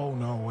able to say, oh,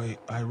 no, wait,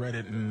 I read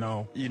it and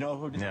no. You know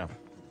who did? Yeah.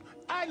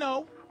 I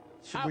know.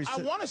 I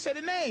want to say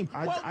the name.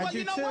 I do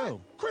you know too.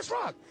 What? Chris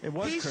Rock. It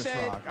was Chris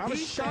Rock. I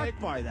was shocked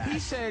by that. He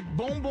said,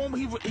 boom, boom.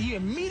 He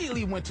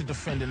immediately went to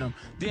defending him.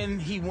 Then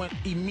he went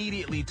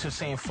immediately to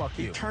saying, fuck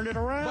you. He turned it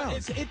around.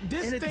 But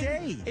this in a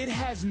day. It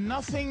has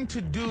nothing to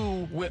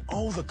do with,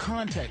 the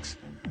context.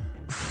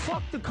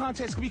 Fuck the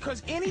context,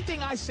 because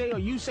anything I say or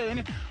you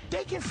say,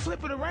 they can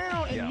flip it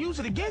around and use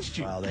it against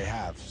you. Well, they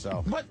have,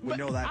 so but we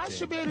know that. I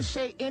should be able to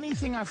say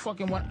anything I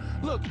fucking want.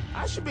 Look,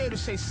 I should be able to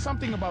say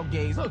something about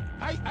gays. Look,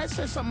 I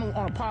said something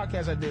on a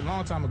podcast I did a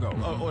long time ago,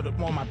 or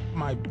on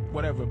my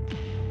whatever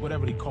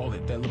they call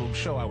it, that little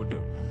show I would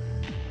do.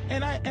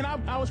 And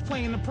I was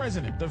playing the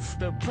president,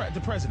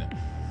 the president,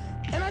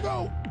 and I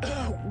go,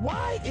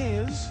 why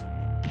is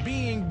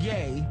being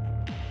gay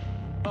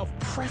a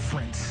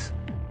preference?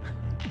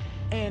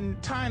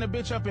 And tying a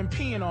bitch up and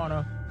peeing on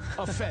her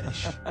a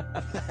fetish.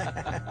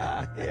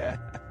 Yeah.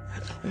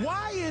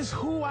 Why is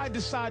who I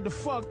decide to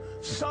fuck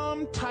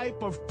some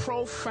type of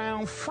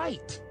profound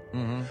fight?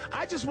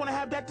 I just want to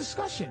have that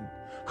discussion.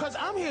 Because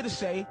I'm here to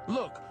say,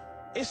 look,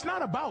 it's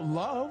not about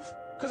love.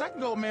 Because I can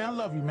go, man, I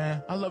love you,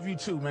 man. I love you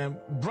too, man.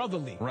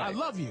 Brotherly. Right. I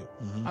love you.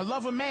 I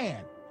love a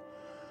man.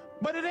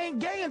 But it ain't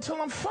gay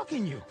until I'm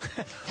fucking you.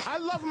 I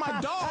love my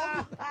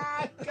dog.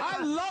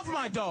 I love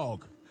my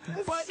dog.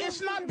 But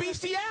it's not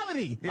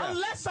bestiality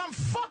unless I'm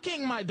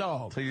fucking my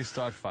dog. Till you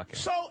start fucking.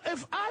 So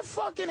if I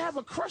fucking have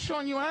a crush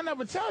on you and I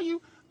never tell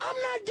you, I'm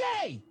not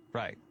gay.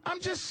 Right. I'm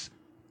just...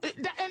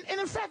 And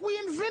in fact, we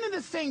invented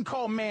a thing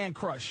called man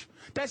crush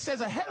that says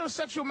a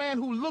heterosexual man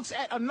who looks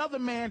at another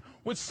man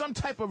with some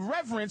type of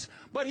reverence,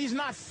 but he's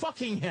not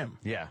fucking him.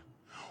 Yeah.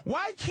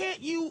 Why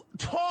can't you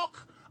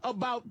talk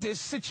about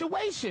this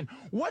situation?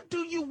 What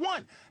do you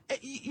want?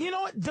 You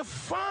know what?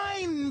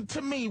 Define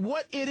to me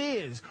what it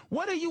is.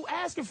 What are you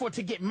asking for?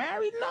 To get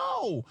married?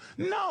 No.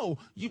 No.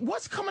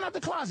 What's coming out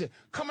the closet?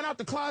 Coming out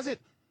the closet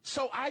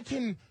so I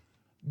can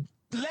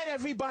let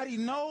everybody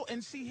know.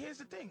 And see, here's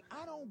the thing.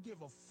 I don't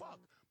give a fuck.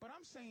 But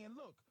I'm saying,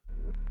 look,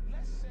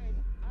 let's say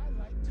I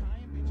like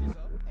tying bitches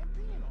up and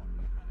peeing on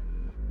them.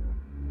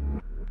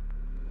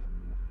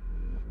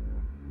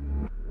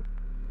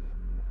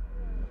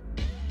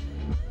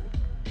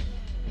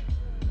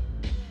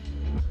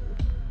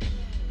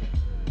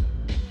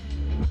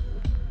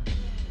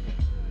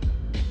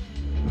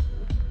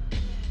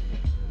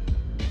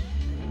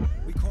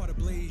 We caught a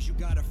blaze, you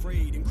got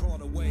afraid and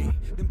crawled away.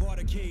 Then bought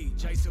a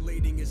cage,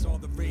 isolating is all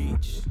the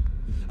rage.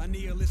 A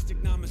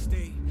nihilistic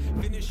namaste.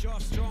 Finish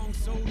off strong,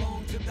 so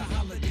long to the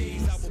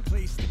holidays. I will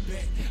place the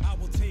bet, I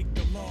will take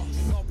the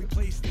loss. I'll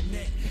replace the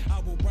net, I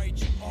will write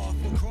you off.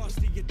 Across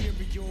the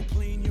ethereal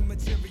plane, your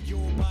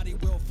material body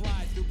will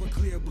fly through a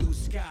clear blue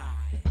sky.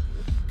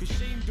 Cause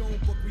shame don't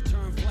book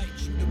return flight.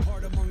 You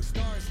depart among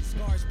stars and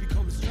scars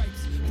become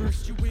stripes.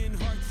 First you win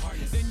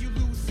hearts, then you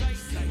lose sight.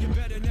 You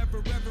better never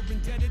ever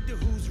indebted to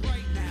who's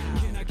right now.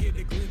 Can I get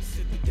a glimpse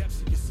at the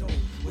depths of your soul?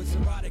 What's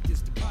erotic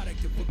is the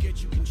product of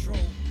forget you control.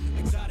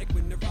 Exotic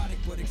when neurotic,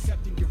 but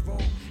accepting your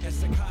role as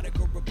psychotic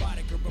or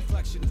robotic, a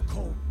reflection of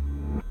cold.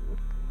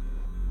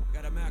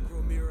 Got a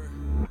macro mirror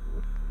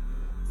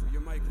for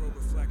your micro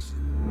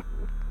reflection.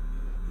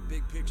 The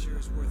big picture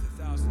is worth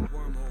 1,000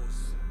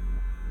 wormholes.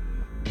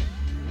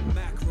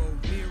 Macro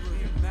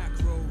mirror,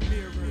 macro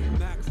mirror,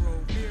 macro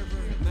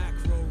mirror,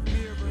 macro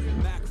mirror,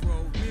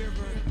 macro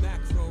mirror,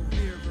 macro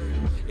mirror.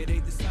 It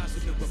ain't the size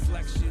of the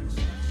reflection.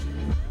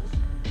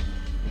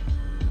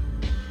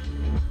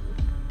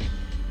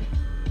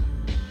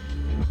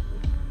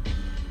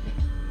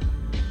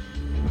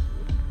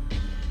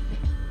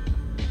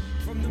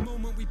 From the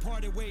moment we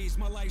parted ways,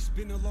 my life's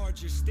been a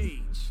larger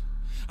stage.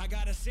 I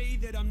gotta say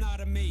that I'm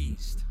not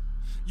amazed.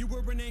 You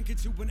were an anchor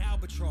to an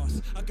albatross.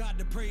 I got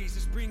to praise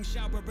the spring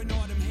shower and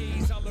autumn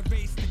haze. I'll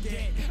erase the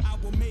dead. I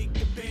will make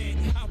the bed.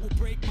 I will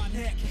break my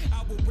neck.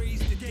 I will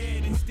raise the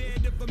dead.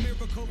 Instead of a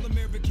miracle,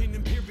 American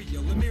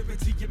imperial. A mirror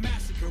to your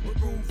massacre, a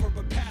room for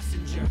a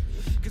passenger.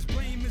 Cause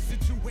blame is a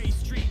two-way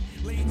street.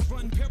 Lanes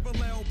run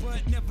parallel,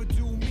 but never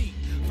do meet.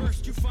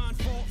 First you find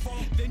fault,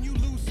 then you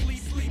lose sleep.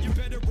 You're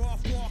better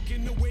off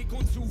walking awake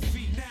on 2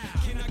 feet.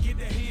 Now, can I get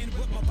a hand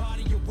with my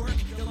body at work?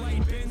 The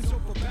light bends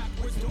over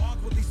backwards to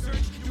awkwardly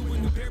search.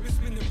 Doing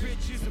embarrassment of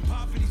riches and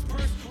poverty's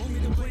purse.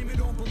 Only to blame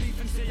it on belief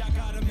and say I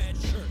got 'em at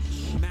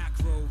church.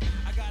 Macro,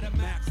 I got a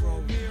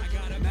macro mirror. I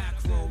got a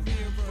macro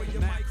mirror for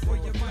your micro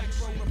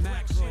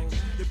reflection.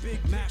 The big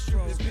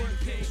macro, the big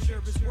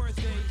picture is worth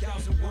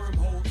 8,000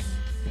 wormholes.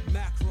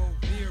 Macro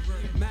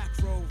mirror,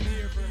 macro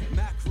mirror,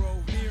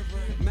 macro mirror,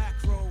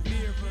 macro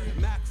mirror,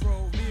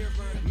 macro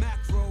mirror,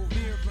 macro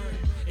mirror.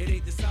 It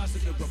ain't the size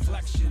of the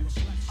reflection.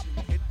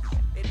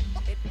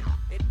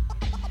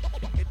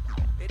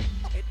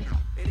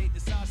 It ain't the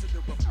size of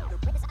the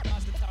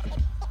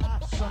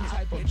some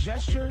type of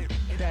gesture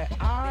that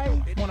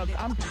I want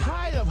to... I'm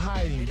tired of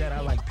hiding that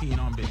I like peeing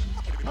on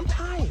bitches. I'm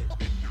tired.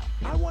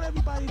 I want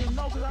everybody to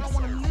know because I don't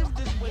want to live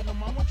this way no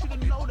more. I want you to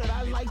know that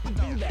I like to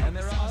do that. And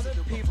there are other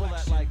people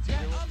that like to do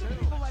it other too.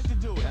 people like to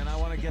do it. And I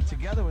want to get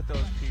together with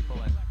those people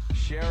and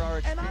share our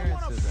And experiences.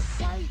 I want to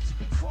fight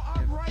for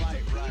our right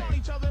to pee on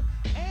each other.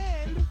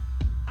 And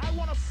I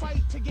want to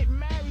fight to get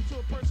married to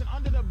a person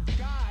under the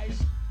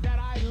guise that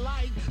I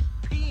like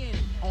peeing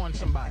on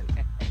somebody.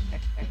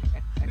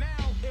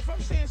 Now, if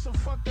I'm saying some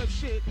fucked up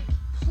shit,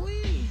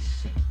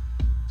 please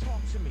talk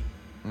to me.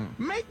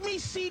 Make me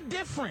see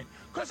different,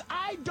 because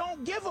I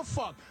don't give a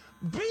fuck.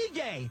 Be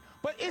gay,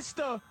 but it's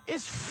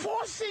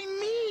forcing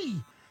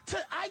me to,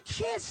 I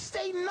can't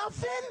say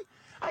nothing.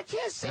 I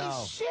can't say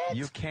shit.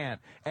 You can't.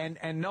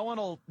 And no one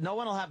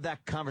will have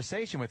that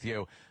conversation with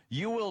you.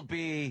 You will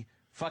be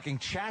fucking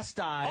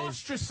chastised.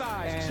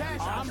 Ostracized.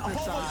 I'm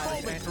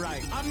homophobic.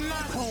 Right. I'm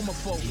not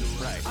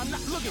homophobic. Right. I'm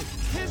not. Look,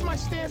 here's my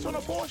stance on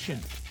abortion.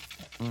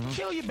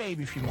 Kill your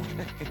baby if you want.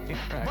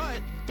 Right.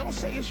 But don't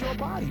say it's your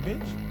body,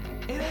 bitch.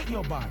 It ain't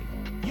your body.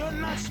 You're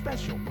not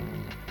special.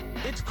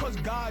 It's because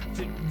God,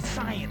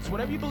 science,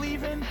 whatever you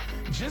believe in,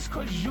 just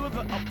because you're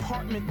the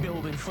apartment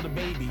building for the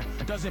baby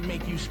doesn't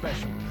make you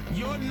special.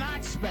 You're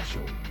not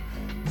special.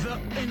 the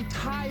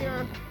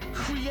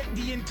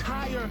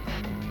entire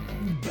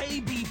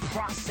baby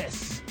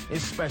process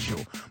is special.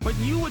 But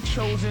you were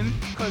chosen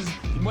because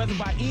whether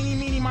by eeny,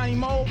 meeny, miny,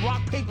 moe,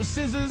 rock, paper,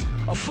 scissors,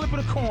 or flip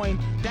of the coin,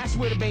 that's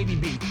where the baby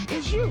be.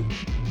 It's you.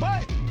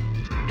 But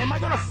am I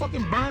gonna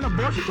fucking burn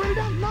abortion clinic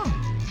down? No.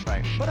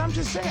 Right. But I'm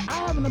just saying,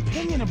 I have an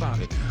opinion about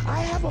it.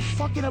 I have a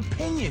fucking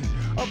opinion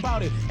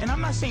about it. And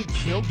I'm not saying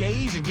kill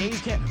gays and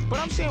gays can't, but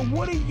I'm saying,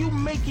 what are you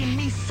making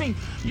me think?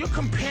 You're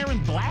comparing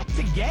black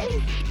to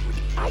gay?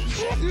 I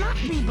can't not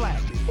be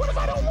black. What if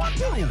I don't want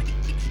to?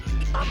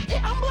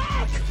 I'm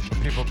black.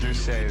 People do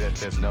say that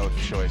there's no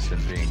choice in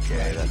being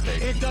gay. That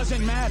It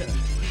doesn't matter.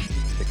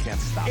 They can't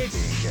stop being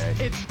gay.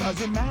 It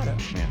doesn't matter.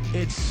 Yeah.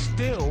 It's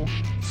still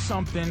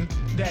something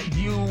that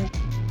you're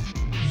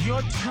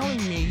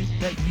telling me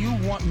that you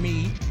want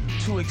me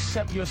to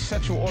accept your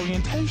sexual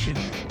orientation.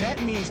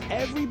 That means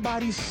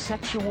everybody's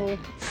sexual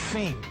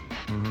thing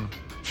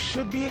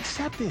should be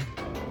accepted.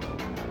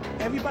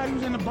 Everybody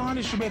who's in the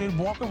bondage should be able to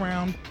walk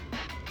around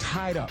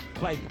tied up.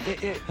 Like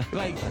if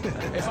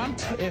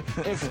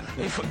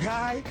a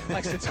guy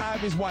likes to tie up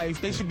his wife,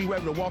 they should be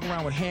able to walk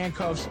around with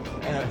handcuffs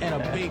and a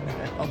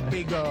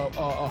big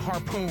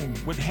harpoon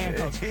with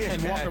handcuffs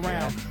and walk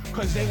around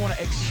because they want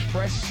to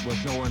express with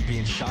no one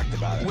being shocked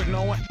about it. With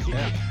no one.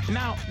 Yeah.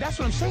 Now that's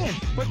what I'm saying.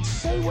 But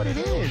say what it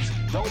is.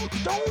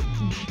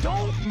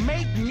 Don't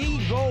make me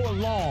go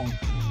along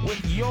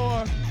with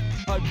your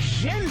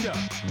agenda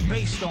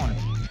based on it.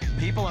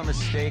 People are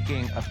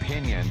mistaking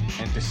opinion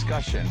and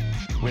discussion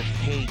with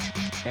hate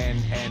and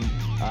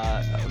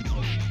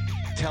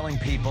telling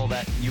people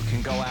that you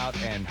can go out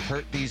and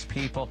hurt these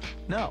people.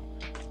 No,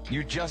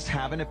 you just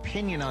have an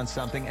opinion on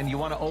something and you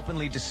want to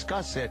openly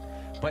discuss it,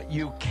 but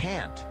you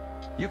can't.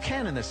 You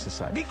can in this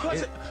society.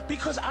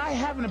 Because I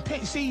have an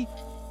opinion. See,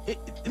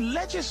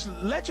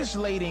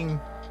 legislating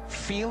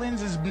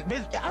feelings is...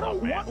 I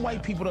don't want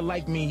white people to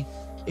like me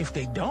if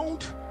they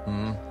don't.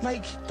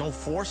 Like, don't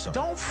force them.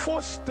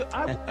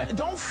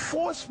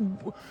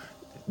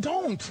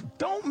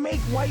 Don't make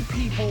white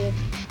people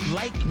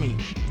like me.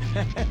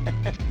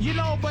 You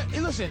know, but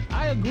listen,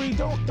 I agree.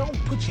 Don't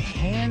put your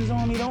hands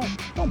on me.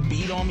 Don't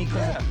beat on me.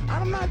 Cause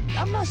I'm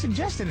not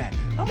suggesting that.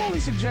 I'm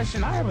only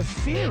suggesting I have a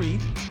theory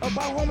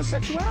about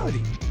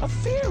homosexuality. A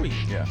theory.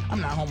 Yeah.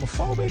 I'm not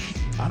homophobic.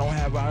 I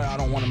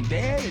don't want them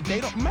dead. They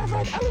don't. Matter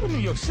of fact, I live in New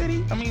York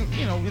City. I mean,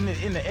 you know, in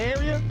the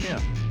area. Yeah.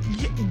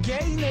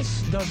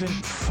 Gayness doesn't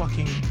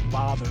fucking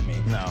bother me.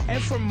 No.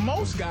 And for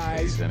most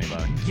guys,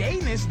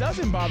 gayness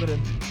doesn't bother them.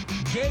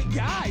 Gay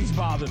guys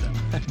bother them.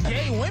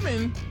 Gay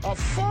women are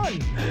fun.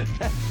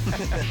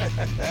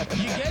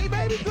 You gay,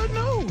 baby? Good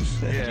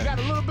news. Yeah. You got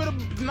a little bit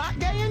of not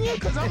gay in you?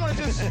 Because I want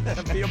to just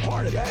be a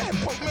part of that.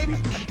 Maybe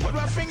put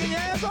my finger in your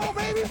asshole,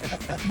 baby.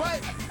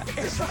 But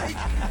it's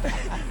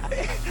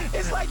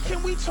like,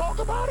 can we talk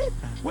about it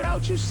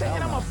without you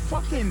saying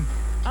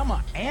I'm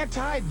a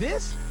anti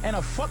this and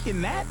a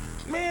fucking that?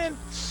 Man,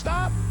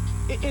 stop.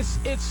 It's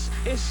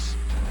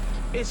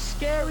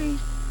scary.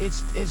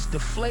 It's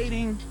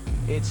deflating.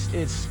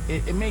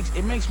 It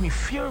makes me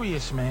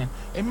furious, man.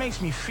 It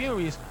makes me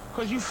furious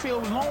because you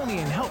feel lonely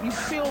and you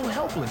feel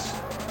helpless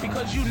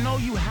because you know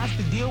you have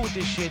to deal with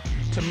this shit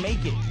to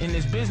make it in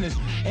this business.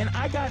 And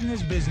I got in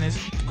this business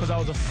because I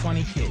was a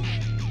funny kid.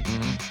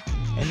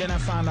 And then I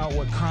found out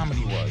what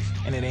comedy was,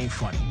 and it ain't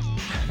funny.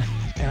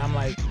 And I'm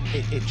like,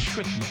 it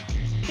tricked me.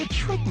 It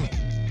tricked me.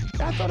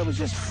 I thought it was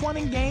just fun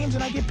and games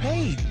and I get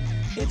paid.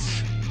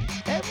 It's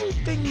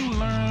everything you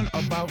learn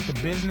about the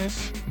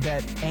business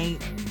that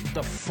ain't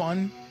the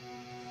fun.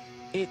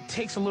 It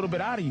takes a little bit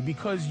out of you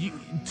because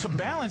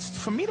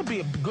for me to be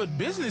a good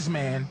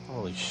businessman,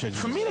 holy shit.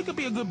 For me to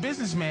be a good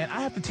businessman,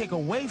 I have to take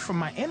away from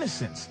my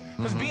innocence.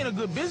 Because being a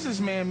good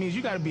businessman means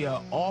you got to be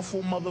an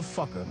awful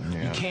motherfucker.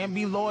 Yeah. You can't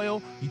be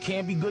loyal. You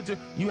can't be good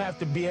you have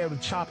to be able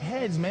to chop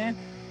heads, man.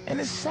 And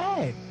it's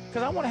sad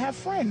because I want to have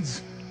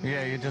friends.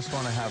 Yeah, you just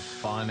want to have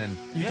fun and...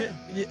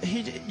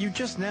 You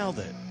just nailed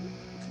it.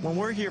 When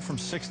we're here from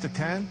 6 to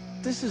 10,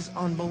 this is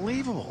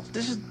unbelievable.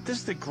 This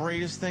is the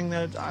greatest thing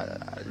that,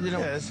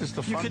 this is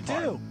the fun you could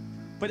do.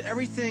 But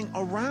everything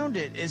around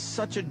it is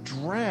such a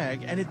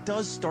drag, and it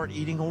does start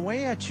eating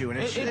away at you, and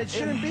it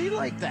shouldn't be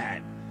like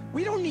that.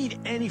 We don't need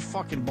any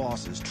fucking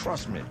bosses,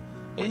 trust me.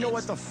 We know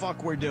what the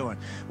fuck we're doing.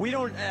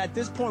 At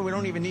this point, we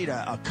don't even need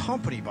a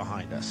company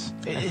behind us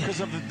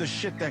because of the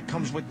shit that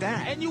comes with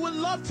that. And you would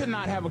love to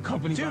not have a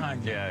company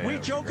behind you. We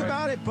joke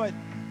about it, but,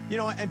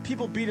 and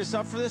people beat us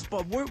up for this,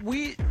 but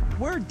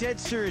we're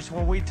dead serious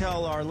when we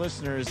tell our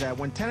listeners that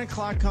when 10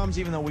 o'clock comes,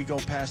 even though we go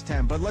past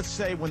 10, but let's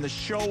say when the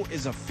show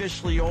is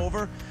officially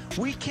over,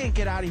 we can't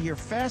get out of here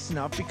fast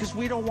enough because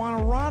we don't want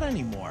to rot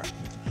anymore.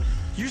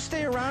 You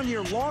stay around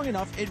here long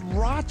enough, it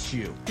rots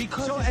you.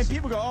 And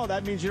people go, oh,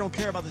 that means you don't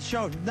care about the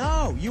show.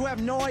 No, you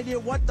have no idea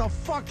what the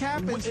fuck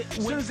happens as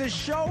soon as this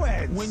show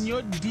ends. When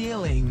you're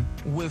dealing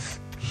with,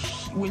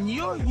 when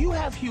you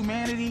have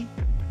humanity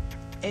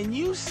and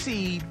you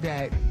see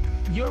that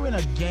you're in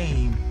a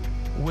game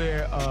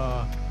where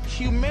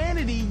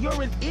humanity,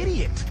 you're an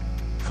idiot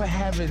for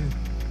having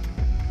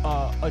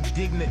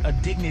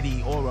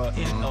dignity or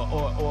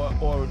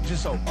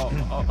just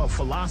a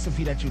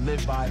philosophy that you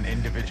live by. An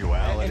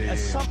individuality.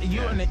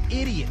 You're an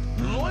idiot.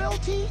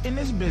 Loyalty in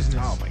this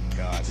business. Oh my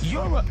God.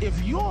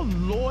 If you're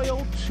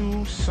loyal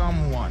to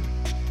someone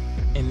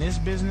in this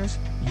business,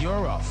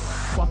 you're a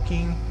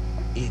fucking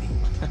idiot.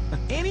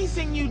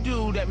 Anything you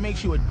do that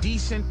makes you a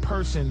decent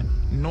person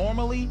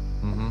normally,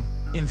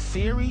 in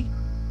theory,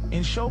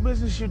 in show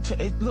business,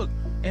 look,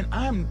 and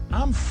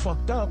I'm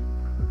fucked up.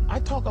 I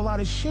talk a lot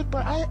of shit,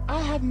 but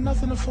I have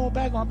nothing to fall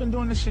back on. I've been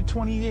doing this shit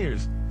 20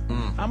 years.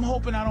 I'm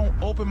hoping I don't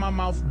open my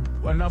mouth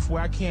enough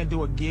where I can't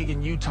do a gig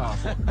in Utah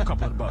for a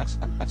couple of bucks,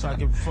 so I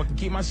can fucking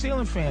keep my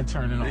ceiling fan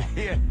turning on.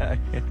 Yeah.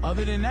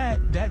 Other than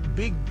that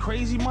big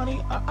crazy money,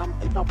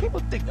 people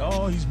think,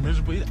 oh, he's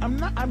miserable. I'm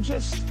not. I'm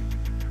just.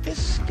 It's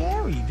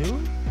scary,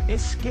 dude.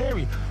 It's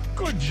scary.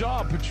 Good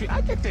job, Patrice. I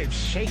get the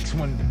shakes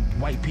when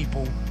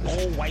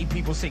old white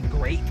people say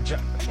great job.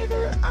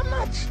 I'm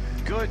not.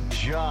 Good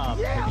job,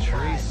 Yeah,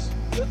 Patrice.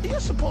 you're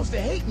supposed to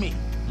hate me.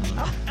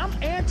 I'm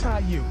anti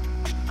you.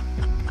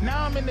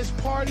 Now I'm in this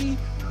party.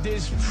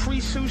 There's free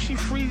sushi,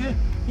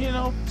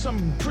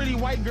 some pretty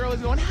white girl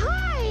is going,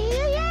 hi,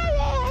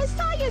 I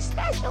saw your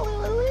special.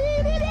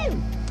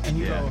 And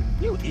you go,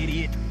 you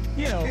idiot.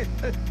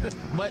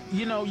 But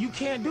you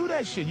can't do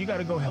that shit. You got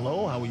to go,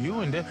 hello, how are you?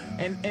 And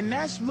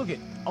that's,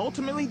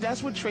 ultimately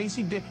that's what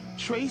Tracy did.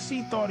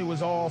 Tracy thought it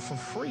was all for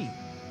free.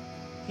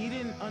 He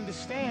didn't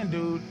understand,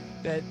 dude,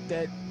 that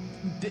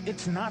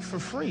it's not for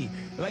free.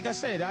 Like I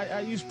said,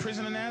 I use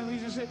prison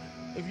analogies and shit.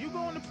 If you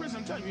go into prison,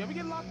 I'm telling you, you ever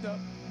get locked up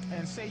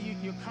and say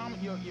your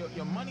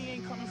money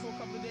ain't coming for a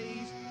couple of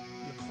days,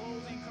 your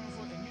clothes ain't coming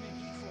for, and you didn't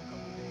eat for a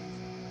couple of days.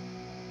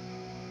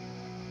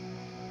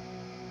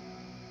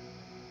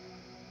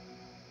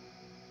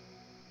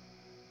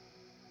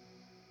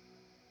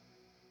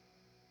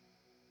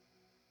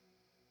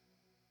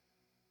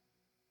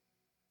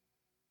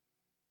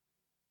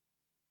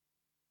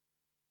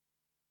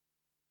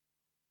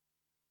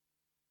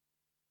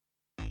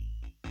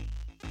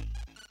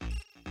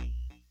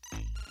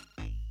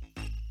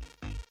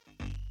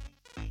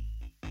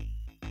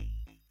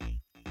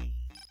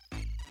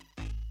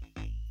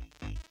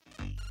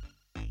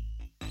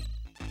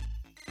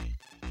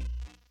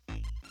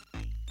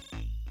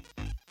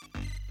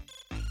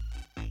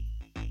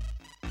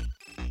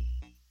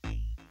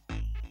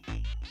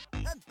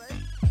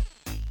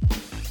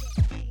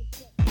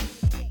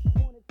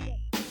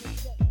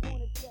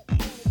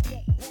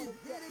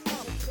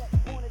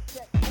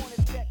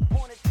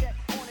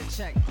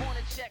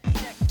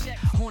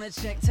 Hornet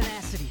check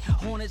tenacity,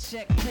 hornet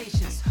check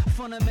patience,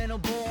 fundamental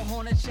ball,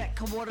 hornet check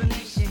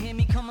coordination. Hear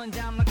me coming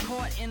down the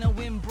court in a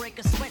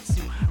windbreaker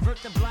sweatsuit. Vert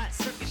the blot,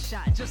 circuit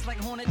shot, just like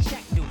hornet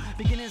check do.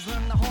 Beginners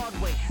learn the hard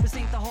way. This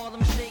ain't the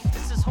Harlem Shake,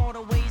 this is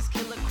harder ways.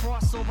 Killer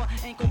crossover,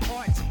 ankle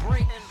parts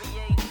break.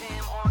 NBA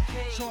Jam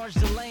arcade, charge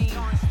the lane.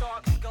 John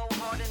Starks go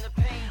hard in the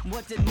paint.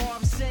 What did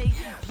Marv say?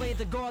 Play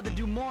the guard to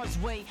do Marv's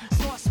way.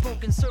 Soft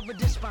spoken, serve a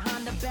dish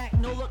behind the back.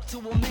 No look to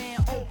a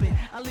man open.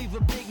 I leave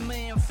a big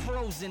man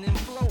frozen and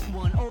float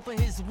one over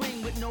his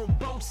wing with no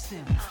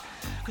boasting.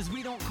 Cause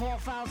we don't call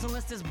fouls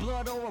unless there's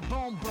blood or a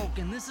bone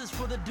broken. This is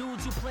for the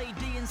dudes who play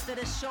D instead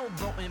of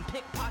showboating.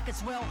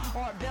 Pickpockets, well,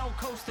 Art Bell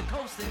coast to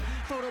coasting.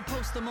 Photo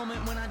post the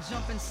moment when I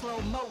jump in slow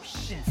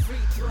motion.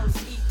 Free throws,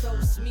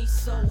 ethos, me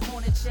so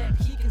hornet check.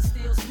 He can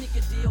steal, sneak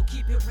a deal,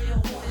 keep it real,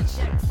 hornet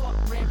check. Fuck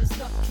random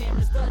stuff,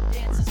 cameras, the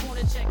dancers,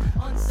 hornet check.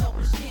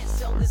 Unselfish, can't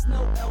sell this,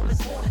 no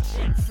Elvis, hornet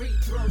check. Free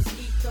throws,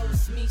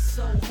 ethos, me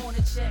so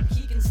hornet check.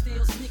 He can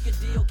steal, sneak a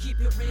deal, keep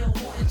it real,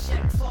 hornet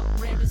check. Fuck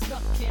random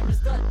stuff, cameras,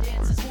 the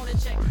dancers, hornet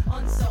check.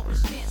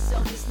 Unselfish, can't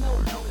sell this, no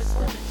Elvis,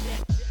 hornet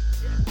check.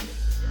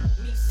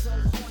 Me so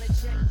hornet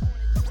check.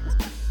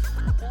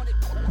 Hornet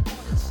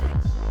check.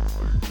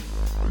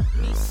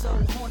 Me so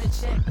hornet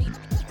check. Me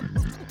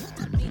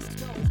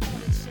so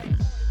hornet check.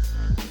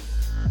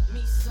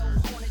 Me so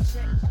hornet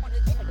check.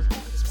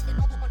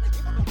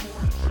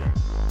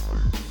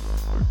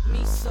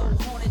 Me so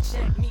hornet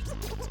check. Me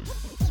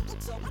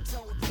so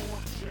hornet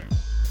check.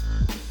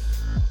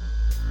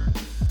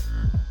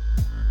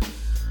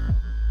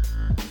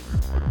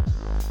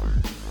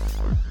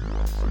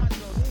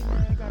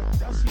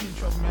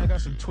 Man, I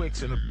got some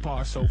Twix and a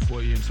bar soap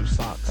for you and some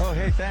socks. Oh,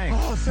 hey, thanks.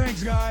 Oh,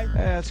 thanks, guy.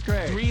 Yeah, that's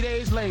great. 3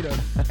 days later,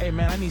 hey,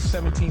 man, I need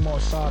 17 more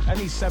socks. I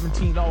need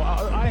 17. Oh,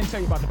 I didn't tell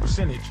you about the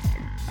percentage.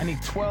 I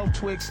need 12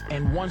 Twix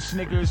and 1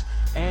 Snickers,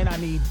 and I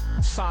need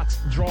socks,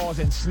 drawers,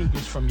 and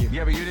sneakers from you.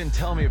 Yeah, but you didn't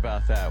tell me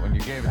about that when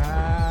you gave it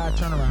to me.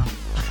 Turn around.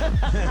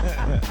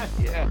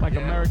 Yeah, like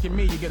American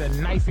Me, you get a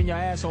knife in your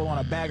asshole on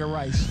a bag of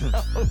rice.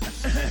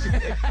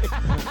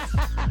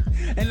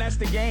 And that's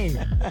the game.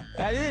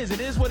 That is. It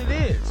is what it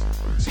is.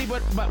 See,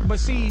 but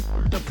see,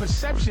 the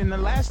perception, the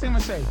last thing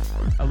I'm going to say,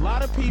 a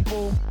lot of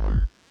people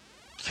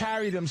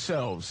carry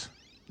themselves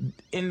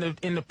in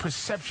the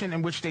perception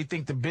in which they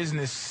think the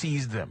business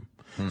sees them.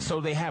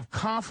 So they have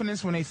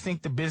confidence when they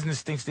think the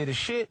business thinks they're the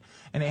shit,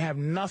 and they have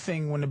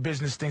nothing when the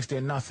business thinks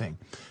they're nothing.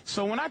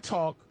 So when I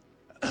talk,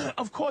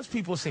 of course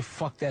people say,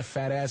 fuck that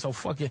fat asshole,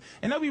 fuck it.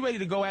 And they'll be ready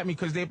to go at me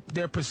because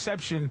their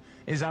perception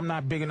is I'm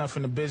not big enough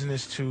in the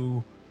business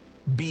to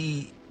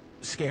be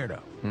scared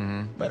of.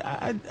 Mm-hmm. But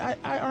I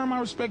earn my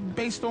respect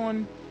based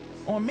on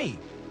me.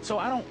 So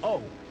I don't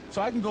owe.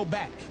 So I can go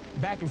back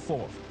and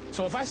forth.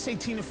 So if I say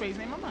Tina Fey's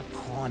name, I'm not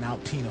calling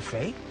out Tina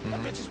Fey.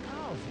 That bitch is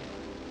powerful.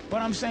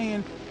 But I'm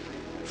saying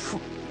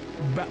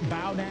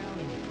bow down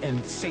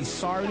and say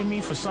sorry to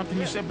me for something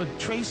you said. But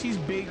Tracy's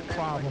big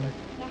problem,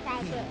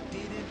 he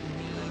didn't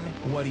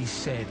mean what he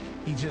said.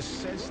 He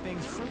just says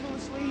things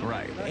frivolously.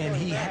 Right. And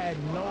he had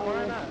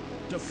no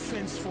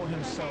defense for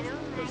himself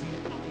because he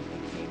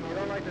came out. You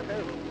don't like the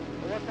table?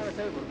 Well, what kind of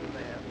tables do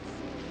they have?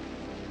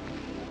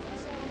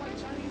 I don't like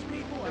Chinese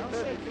people.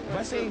 If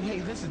I say,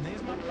 hey, listen,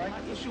 there's my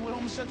issue with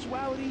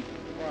homosexuality.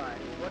 Why?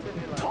 What did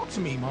you like? Talk to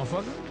me,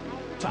 motherfucker.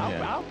 Talk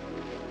about.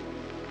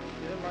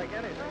 You didn't like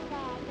anything.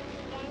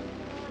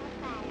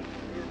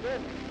 You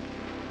did.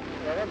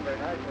 Well, that wasn't very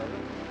nice, was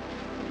it?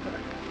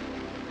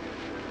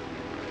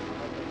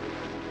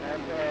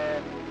 And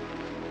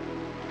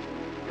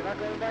you're not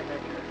going back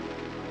next year?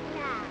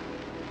 No.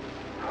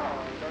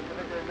 Oh, don't you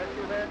think they miss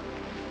you there?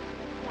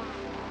 Yeah.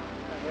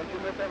 And won't you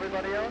miss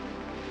everybody else?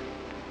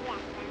 Yeah.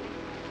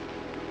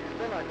 You're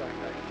still not going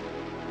back.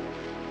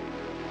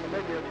 Well,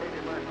 maybe you'll change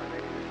your mind by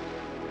next year.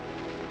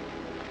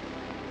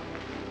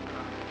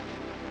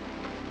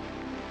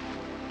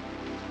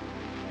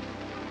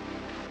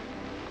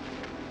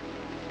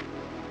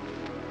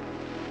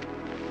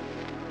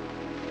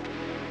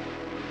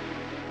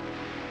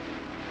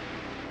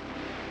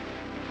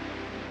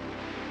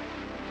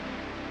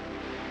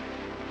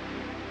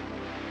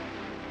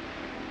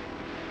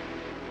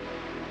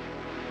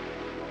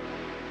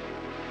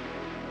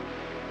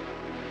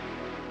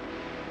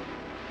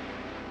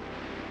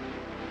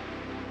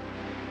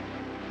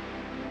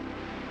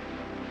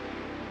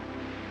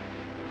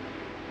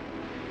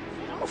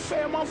 I'm a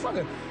fair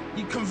motherfucker.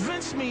 You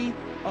convince me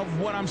of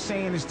what I'm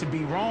saying is to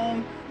be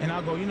wrong, and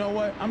I'll go, you know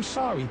what? I'm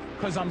sorry.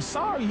 Because I'm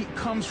sorry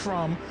comes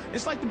from,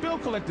 it's like the bill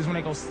collectors when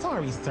they go,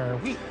 sorry, sir.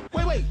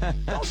 Wait.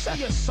 Don't say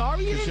you're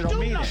sorry. You didn't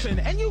do nothing.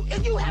 And you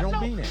have you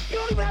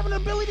don't even have an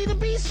ability to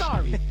be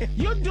sorry.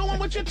 You're doing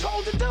what you're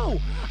told to do.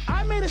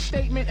 I made a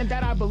statement and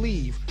that I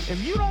believe.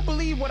 If you don't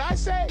believe what I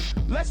said,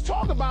 let's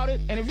talk about it.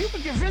 And if you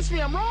can convince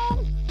me I'm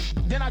wrong,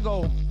 then I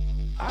go,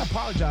 I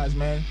apologize,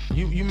 man.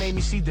 You made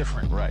me see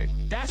different. Right.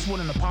 That's what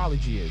an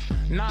apology is.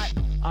 Not,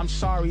 I'm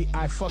sorry,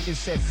 I fucking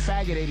said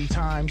faggot 80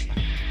 times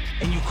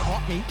and you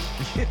caught me.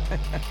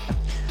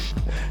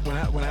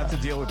 When I have to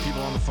deal with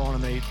people on the phone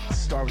and they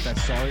start with that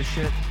sorry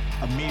shit,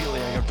 immediately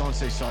I go, don't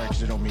say sorry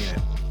because you don't mean it.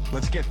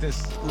 Let's get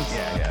this.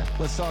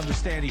 Let's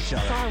understand each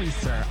other. Sorry,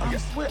 sir. I'm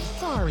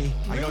sorry.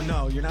 I go,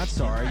 no, you're not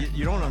sorry.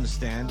 You don't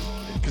understand.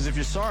 Because if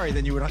you're sorry,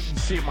 then you would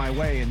see it my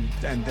way, and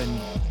then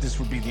this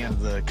would be the end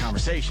of the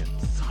conversation.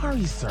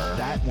 Sorry, sir.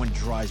 That one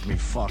drives me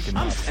fucking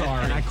nuts. I'm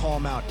sorry. And I call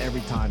him out every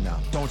time now.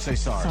 Don't say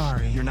sorry.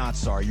 Sorry. You're not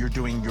sorry. You're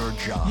doing your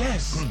job.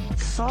 Yes.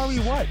 Sorry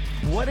what?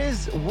 What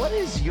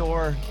is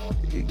your...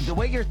 The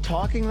way you're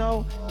talking,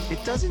 though,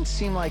 it doesn't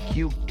seem like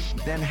you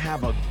then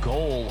have a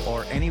goal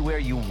or anywhere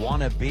you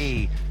want to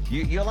be.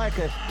 You're like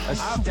a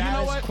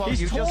status quo. He's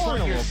You're just torn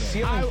like a your little bit.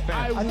 ceiling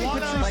fan. I think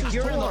Patrice like is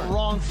you're in the torn.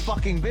 wrong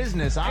fucking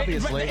business,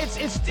 obviously.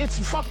 It's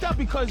fucked up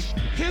because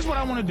here's what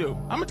I want to do.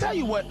 I'm gonna tell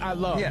you what I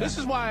love. Yeah. This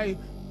is why.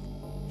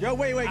 Yo,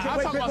 wait.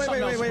 I'll talk about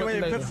something else Wait.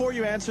 later. Before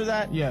you answer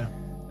that, Yeah.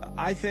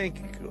 I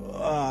think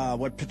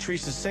what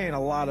Patrice is saying, a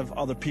lot of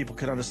other people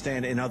could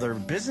understand in other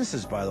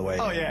businesses, by the way.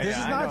 Oh, yeah, This yeah,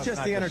 is I know not it's just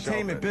not the the show,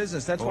 entertainment but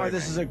business. That's why believe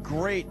this me. is a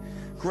great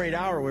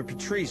hour with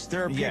Patrice.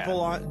 There are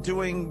people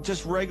doing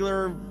just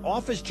regular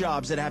office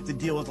jobs that have to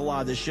deal with a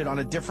lot of this shit on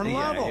a different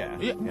level.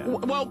 Yeah.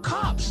 Well,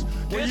 cops.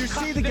 When you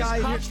see the there's guy,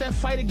 cops that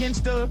fight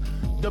against the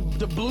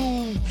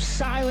blue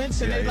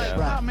silence, and they're like,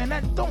 wow, man,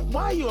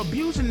 why are you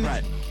abusing this?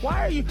 Right.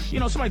 Why are you,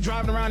 somebody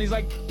driving around, he's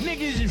like,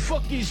 niggas and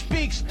fucking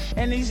speaks,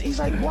 and he's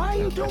like, why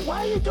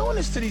are you doing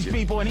this to these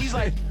people? And he's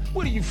like,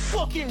 what are you,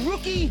 fucking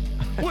rookie?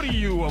 What are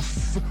you, a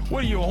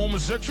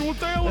homosexual,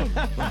 Taylor?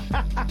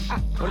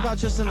 What about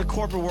just in the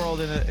corporate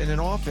world, in an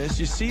office?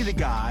 You see the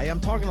guy. I'm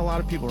talking to a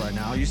lot of people right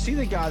now. You see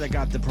the guy that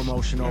got the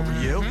promotion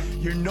over you.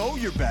 You know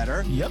you're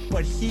better. Yep.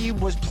 But he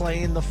was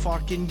playing the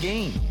fucking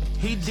game.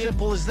 He did.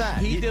 Simple as that.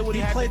 He did what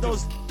he had to played do.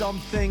 those dumb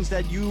things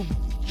that you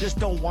just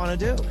don't want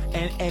to do.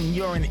 And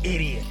you're an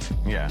idiot.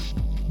 Yeah.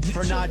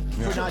 For not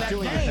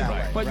doing it that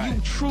way. But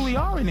you truly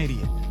are an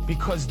idiot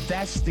because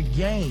that's the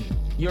game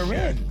you're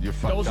in. You're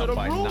fucked Those up are the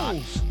by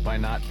rules. by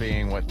not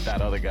being what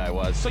that other guy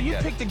was. So you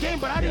picked the game,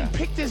 but I didn't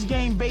pick this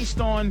game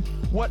based on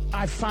what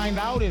I find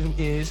out it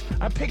is.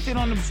 I picked it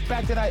on the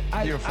fact that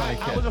You're a funny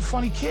I kid. was a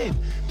funny kid.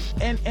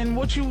 And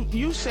what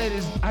you said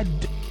is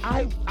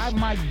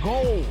my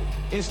goal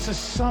is to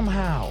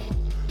somehow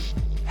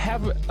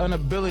have an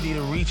ability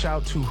to reach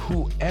out to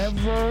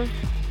whoever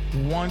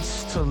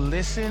wants to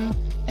listen,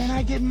 and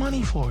I get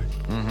money for it.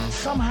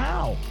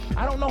 Somehow.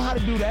 I don't know how to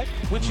do that,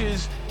 which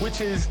is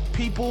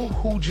people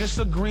who just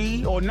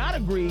agree or not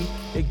agree,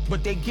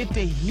 but they get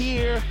to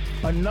hear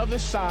another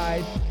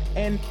side,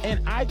 and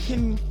I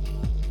can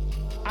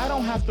I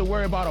don't have to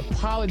worry about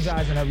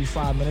apologizing every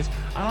 5 minutes.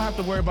 I don't have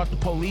to worry about the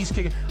police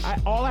kicking.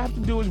 All I have to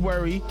do is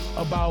worry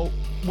about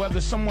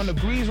whether someone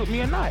agrees with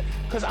me or not.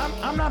 Because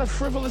I'm not a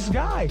frivolous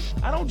guy.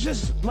 I don't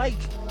just,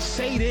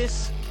 say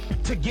this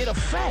to get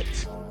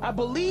effect. I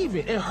believe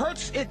it. It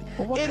hurts. It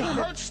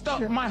hurts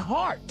my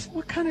heart.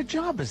 What kind of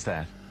job is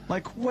that?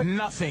 What?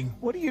 Nothing.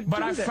 What do you do?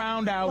 But I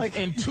found out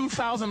in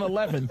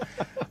 2011.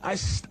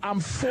 I'm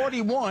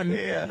 41.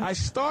 Yeah. I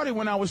started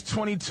when I was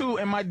 22,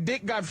 and my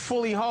dick got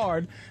fully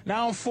hard.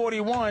 Now I'm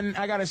 41.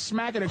 I got to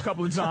smack it a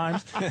couple of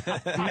times.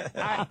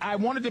 I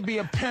wanted to be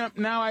a pimp.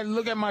 Now I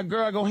look at my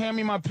girl. I go, hand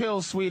me my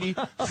pills, sweetie.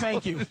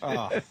 Thank you.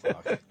 Oh,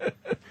 fuck.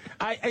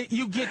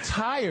 You get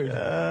tired,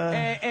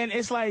 and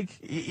it's like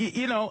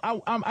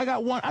I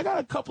got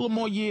a couple of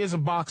more years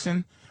of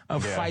boxing,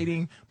 of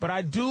fighting, but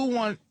I do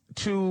want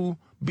to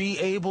be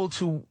able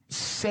to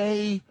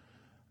say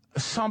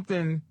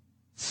something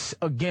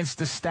against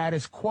the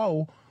status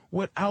quo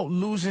without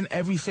losing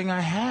everything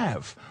I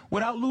have.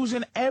 Without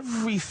losing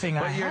everything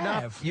I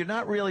have. You're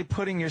not really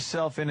putting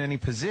yourself in any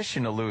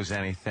position to lose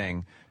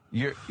anything.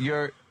 Let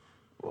me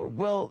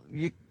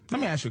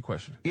ask you a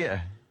question.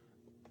 Yeah.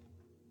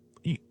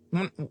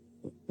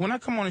 When I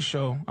come on the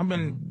show, I've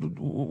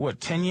been,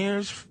 10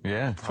 years?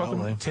 Yeah,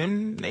 probably.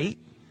 10, 8?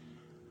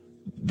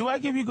 Do I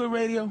give you good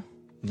radio?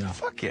 No.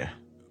 Fuck yeah.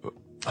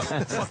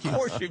 Of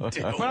course you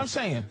do. What I'm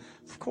saying,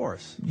 Of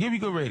course. give you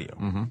good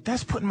radio.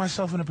 That's putting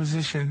myself in a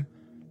position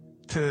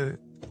to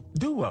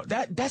do well.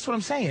 That's what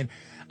I'm saying.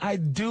 I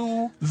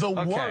do the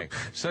work.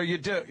 So you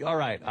do. All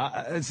right.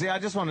 See, I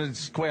just wanted to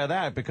square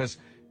that because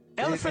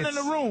Elephant in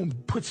the room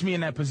puts me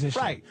in that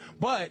position. Right.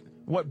 But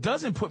what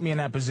doesn't put me in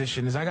that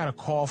position is I got a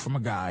call from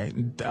a guy.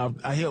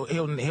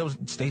 He'll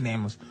stay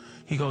nameless.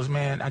 He goes,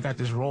 man, I got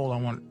this role I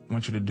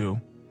want you to do.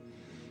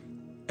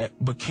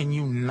 But can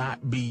you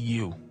not be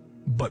you,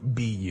 but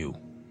be you?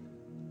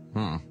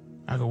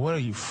 I go, what are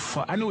you?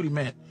 I knew what he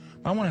meant,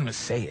 but I want him to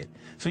say it.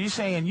 So you're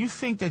saying you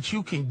think that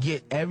you can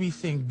get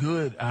everything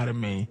good out of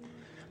me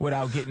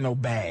without getting no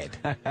bad?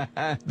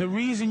 The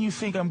reason you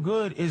think I'm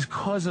good is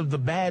because of the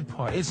bad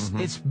part. It's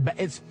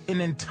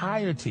an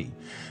entirety.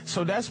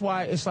 So that's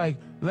why it's like,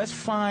 let's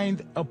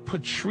find a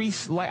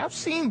Patrice. Like, I've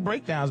seen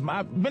breakdowns.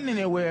 I've been in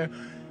there where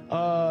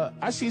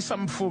I see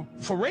something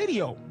for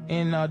radio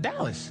in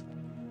Dallas.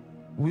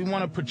 We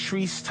want a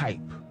Patrice type,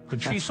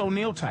 Patrice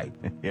O'Neal type.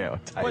 Yeah,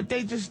 type. But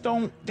they just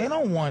don't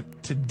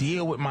want to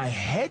deal with my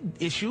head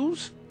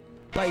issues.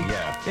 They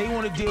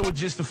want to deal with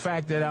just the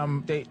fact that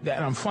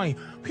I'm funny.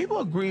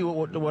 People agree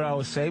with what I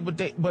would say, but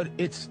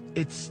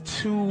it's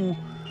too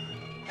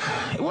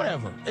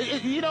whatever.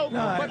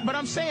 But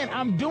I'm saying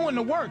I'm doing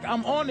the work.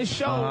 I'm on the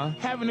show,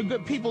 having the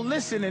good people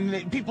listen,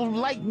 and people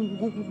like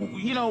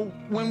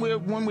when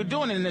we're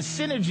doing it, and the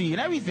synergy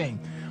and everything.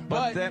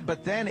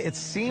 But then it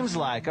seems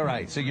like, all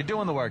right, so you're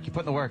doing the work, you're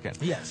putting the work in.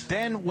 Yes.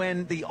 Then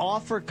when the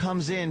offer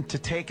comes in to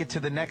take it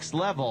to the next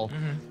level,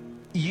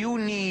 you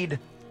need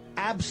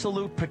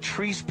absolute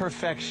Patrice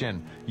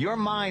perfection. Your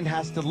mind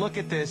has to look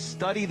at this,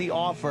 study the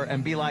offer,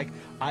 and be like,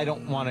 I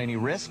don't want any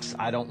risks.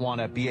 I don't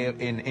want to be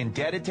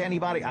indebted to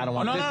anybody. I don't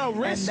want No,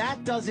 risk. And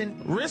that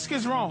doesn't... Risk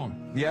is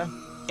wrong. Yeah?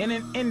 And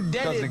indebted...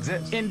 Doesn't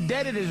exist.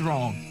 Indebted is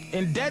wrong.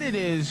 Indebted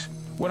is...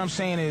 What I'm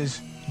saying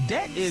is,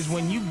 debt is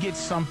when you get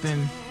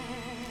something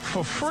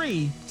for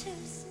free,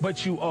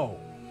 but you owe.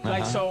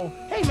 Like, so,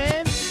 hey,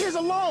 man, here's a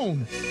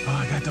loan. Oh,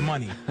 I got the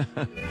money.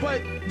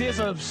 But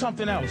there's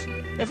something else.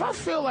 If I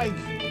feel like,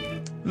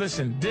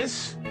 listen,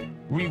 this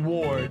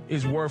reward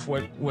is worth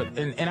what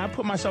and I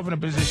put myself in a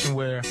position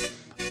where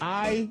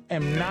I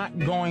am not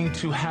going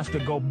to have to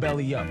go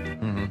belly up.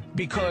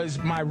 Because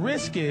my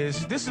risk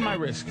is, this is my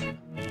risk.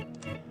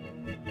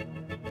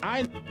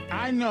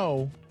 I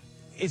know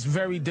it's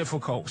very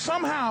difficult.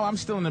 Somehow I'm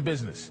still in the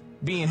business,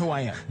 being who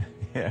I am.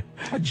 Yeah.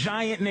 A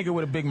giant nigga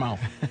with a big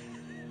mouth.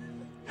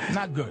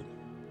 Not good.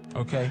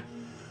 Okay?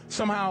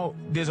 Somehow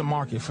there's a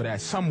market for that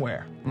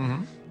somewhere.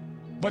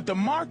 But the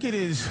market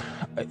is,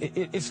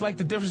 it's like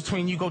the difference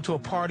between you go to a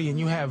party and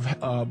you have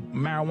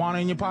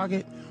marijuana in your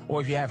pocket, or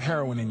if you have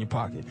heroin in your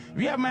pocket.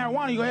 If you have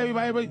marijuana, you go, hey,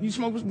 everybody,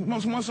 you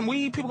want some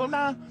weed? People go,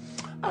 nah,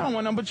 I don't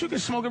want none, but you can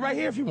smoke it right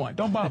here if you want.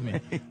 Don't bother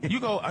me. You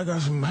go, I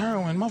got some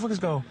heroin. Motherfuckers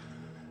go,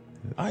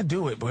 I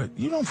do it, but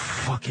you don't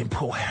fucking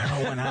pull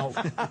heroin out.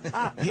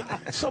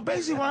 So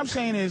basically what I'm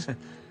saying is,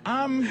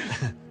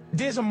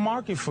 there's a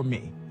market for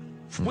me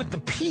with the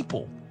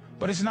people,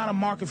 but it's not a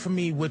market for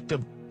me with the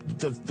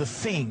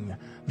thing.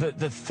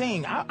 The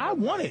thing. I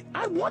want it.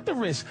 I want the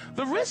risk.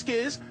 The risk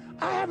is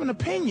I have an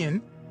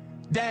opinion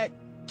that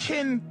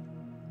can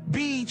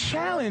be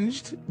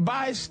challenged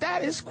by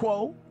status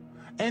quo,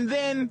 and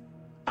then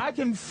I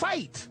can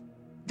fight.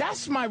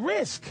 That's my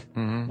risk.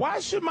 Why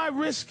should my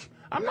risk?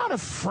 I'm not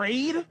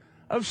afraid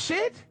of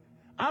shit.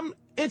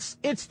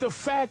 It's the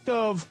fact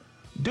of,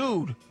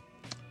 dude,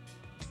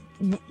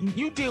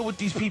 you deal with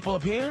these people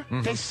up here.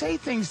 They say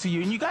things to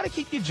you, and you got to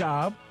keep your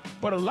job.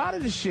 But a lot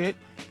of the shit,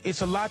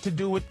 it's a lot to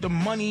do with the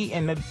money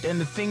and the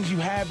things you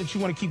have that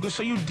you want to keep good.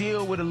 So you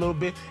deal with a little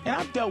bit. And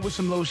I've dealt with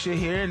some little shit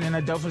here, and then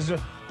I dealt with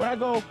some. But I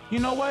go, you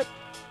know what?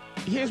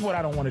 here's what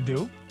I don't want to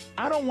do.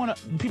 I don't want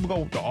to, people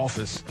go to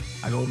Office.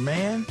 I go,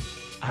 man,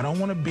 I don't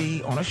want to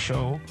be on a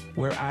show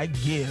where I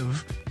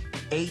give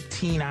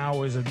 18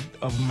 hours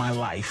of my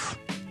life.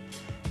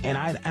 And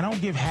I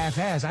don't give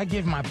half-ass. I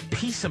give my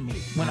piece of me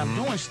when I'm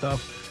doing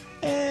stuff.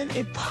 And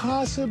it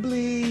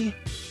possibly,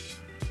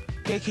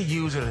 they could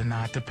use it or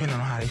not, depending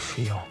on how they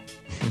feel.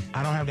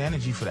 I don't have the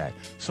energy for that.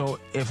 So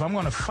if I'm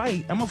going to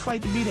fight, I'm going to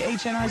fight to be the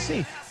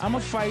HNIC. I'm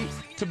going to fight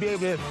to be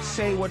able to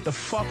say what the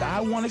fuck I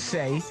want to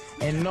say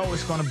and know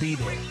it's going to be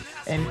there.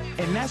 And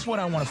that's what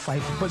I want to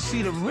fight for. But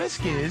see, the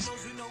risk is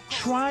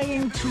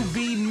trying to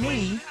be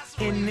me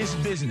in this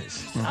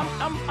business.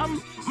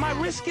 My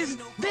risk is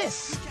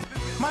this.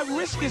 My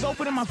risk is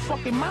opening my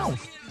fucking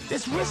mouth.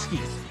 It's risky.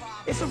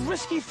 It's a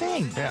risky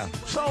thing. Yeah.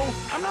 So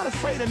I'm not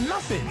afraid of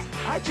nothing.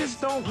 I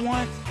just don't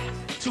want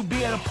to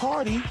be at a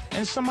party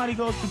and somebody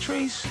goes,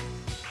 Patrice,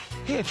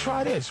 here,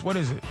 try this. What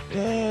is it?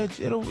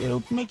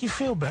 It'll make you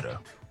feel better.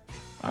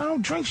 I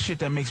don't drink shit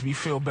that makes me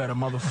feel better,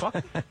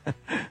 motherfucker.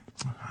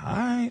 All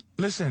right,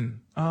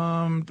 listen,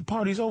 the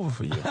party's over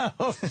for you.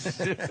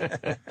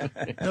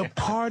 The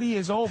party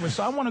is over.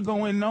 So I want to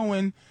go in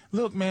knowing,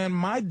 look, man,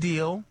 my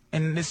deal,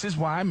 and this is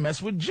why I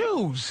mess with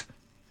Jews.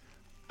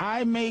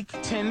 I make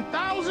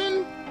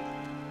 $10,000,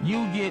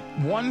 you get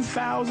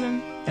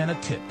 $1,000 and a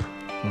tip.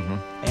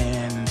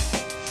 And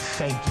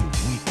thank you.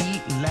 We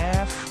eat,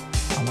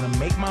 laugh. I want to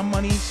make my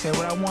money, say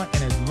what I want,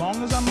 and as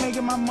long as I'm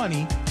making my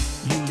money,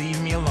 you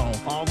leave me alone.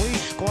 Are we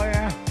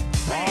square?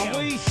 Bam! Are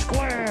we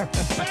square?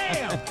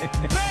 Bam!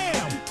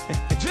 Bam!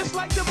 Just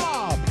like the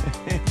mob.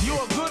 You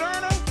a good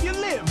earner, you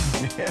live.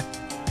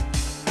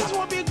 I just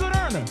want to be a good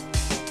earner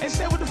and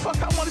say what the fuck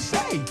I want to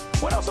say.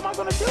 What else am I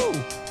going to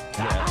do?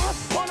 I have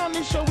fun on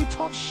this show. We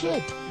talk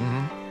shit.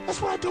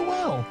 That's what I do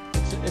well.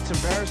 It's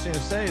embarrassing to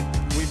say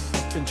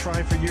we've been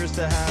trying for years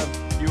to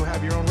have you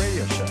have your own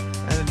radio show,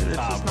 and it's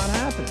just not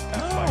happening.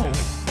 No.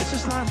 It's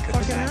just not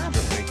fucking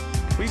happening.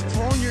 We've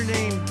thrown your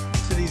name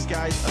to these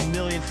guys a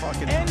million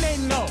fucking And times. they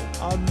know.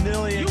 A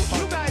million.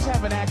 You guys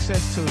have an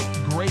access to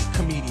great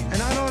comedians.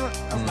 And I don't,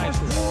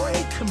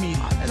 great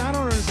comedians. And I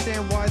don't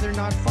understand why they're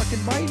not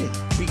fucking biting.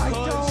 Because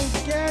I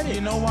don't get it.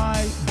 You know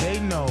why? They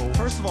know.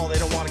 First of all, they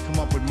don't want to come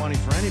up with money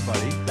for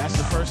anybody. That's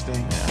the first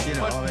thing. You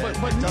know, but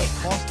it does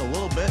Nick, cost a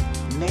little bit.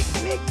 Nick,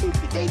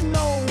 they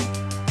know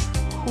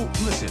who.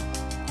 Listen,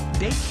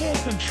 they can't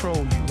control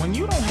you when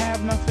you don't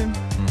have nothing.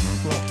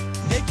 Look,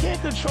 they can't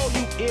control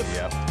you if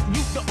you.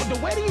 The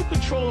way that you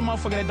control a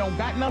motherfucker that don't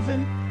got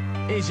nothing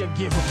is you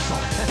give them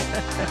something,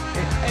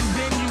 and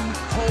then you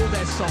hold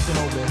that something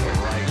over their head.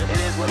 Right. It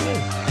is what it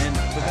is. And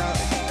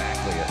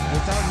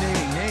without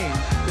naming names,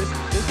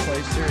 this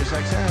place,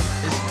 SiriusXM,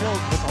 is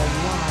filled with a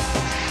lot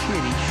of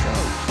shitty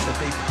shows that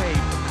they pay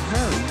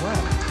very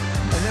well.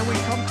 And then we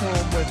come to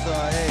them with,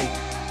 hey,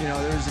 you know,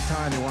 there was a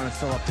time they want to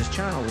fill up this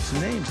channel with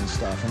some names and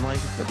stuff. I'm like,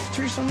 but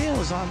Patrice O'Neal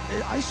is on.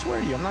 I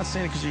swear to you, I'm not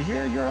saying it because you're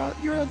here.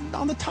 You're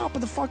on the top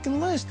of the fucking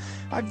list.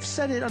 I've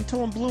said it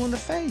until I'm blue in the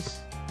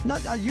face.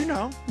 You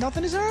know,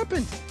 nothing has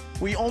happened.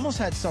 We almost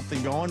had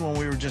something going when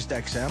we were just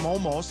XM.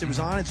 Almost. It was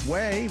on its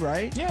way,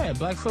 right? Yeah,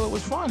 Black Phillip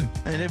was fun.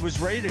 And it was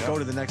ready to go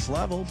to the next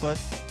level, but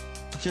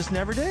it just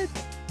never did.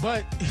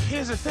 But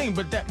here's the thing,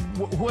 but that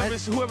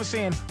whoever's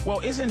saying, well,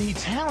 isn't he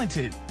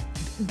talented?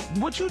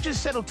 What you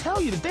just said will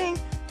tell you the thing.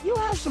 You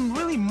have some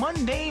really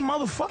mundane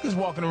motherfuckers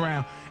walking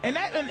around. And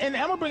I'm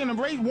gonna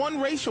bring in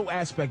one racial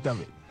aspect of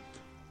it.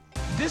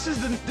 This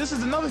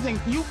is another thing.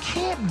 You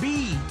can't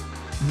be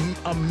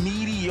a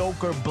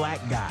mediocre black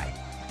guy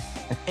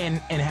and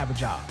have a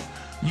job.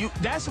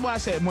 That's why I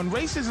said when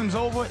racism's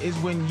over is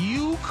when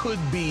you could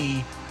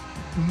be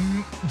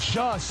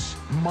just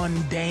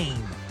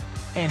mundane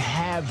and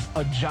have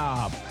a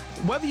job.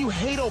 Whether you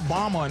hate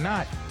Obama or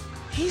not,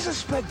 he's a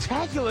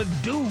spectacular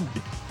dude.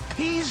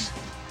 He's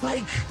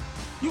like,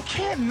 you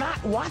can't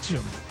not watch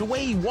him. The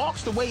way he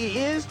walks, the way he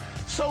is.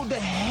 So the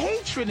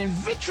hatred and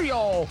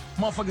vitriol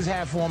motherfuckers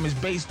have for him is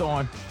based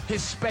on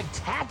his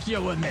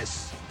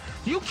spectacularness.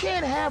 You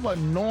can't have a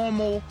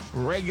normal,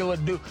 regular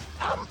dude.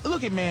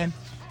 Look at, man,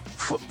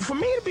 for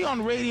me to be on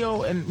the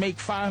radio and make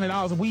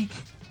 $500 a week,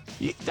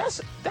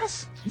 that's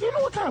you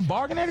know what kind of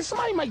bargain that is?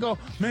 Somebody might go,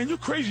 man, you're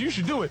crazy, you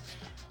should do it.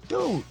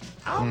 Dude,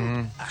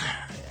 I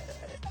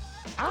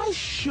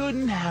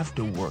shouldn't have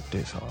to work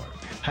this hard.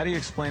 How do you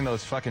explain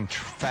those fucking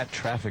fat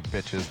traffic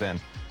bitches then?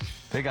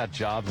 They got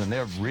jobs and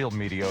they're real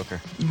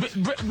mediocre.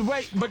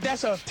 But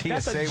that's a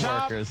TSA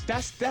job. workers.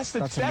 That's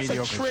a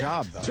mediocre trick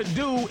job, though. to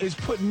do is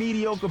put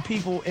mediocre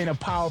people in a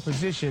power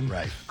position,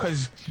 right?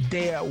 Because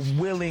they're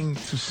willing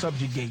to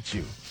subjugate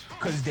you,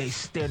 because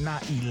they're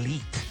not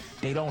elite.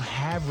 They don't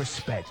have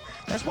respect.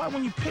 That's why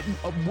when you put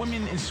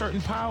women in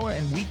certain power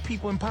and weak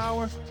people in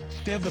power,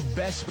 they're the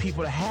best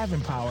people to have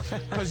in power,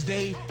 because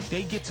they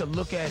get to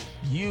look at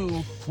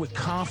you with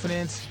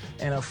confidence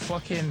and a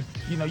fucking,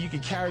 you know, you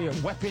can carry a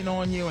weapon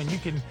on you and you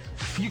can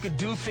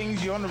do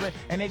things you're on the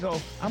and they go,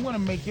 I'm gonna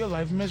make your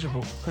life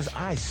miserable because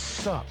I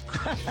suck.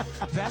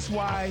 That's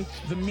why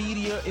the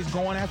media is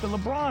going after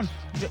LeBron.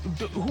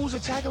 Who's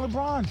attacking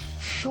LeBron?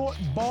 Short,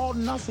 bald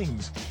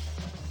nothings.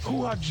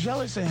 who are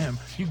jealous of him.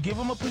 You give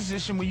him a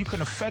position where you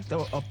can affect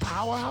a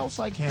powerhouse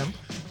like him,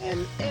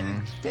 and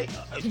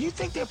you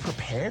think they're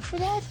prepared for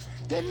that?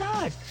 They're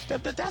not.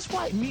 That's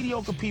why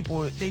mediocre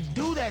people, they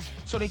do that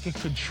so they can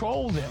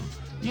control them,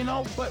 you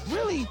know? But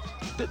really,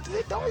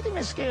 the only thing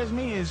that scares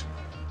me is,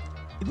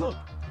 look,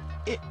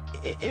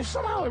 if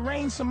somehow it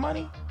rains some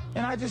money,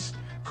 and I just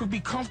could be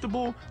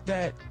comfortable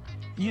that,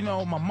 you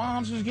know, my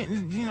mom's was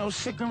getting, you know,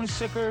 sicker and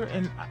sicker,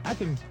 and I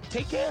can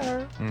take care of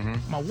her.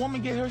 My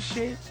woman get her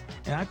shit,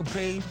 and I can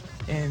pay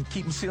and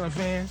keep them ceiling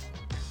fans.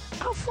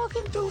 I'll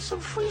fucking do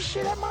some free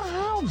shit at my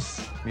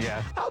house.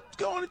 Yeah. I'll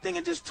go on the thing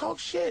and just talk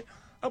shit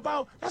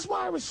about. That's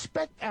why I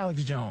respect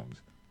Alex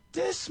Jones.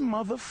 This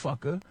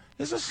motherfucker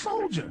is a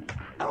soldier.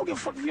 I don't give a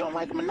fuck if you don't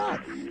like him or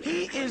not.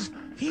 He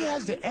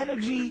has the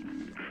energy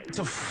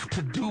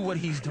to do what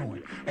he's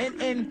doing,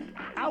 and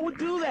I would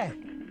do that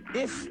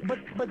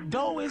but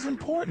dough is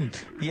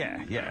important.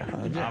 Yeah,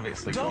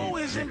 obviously. Dough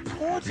is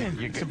important.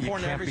 You can't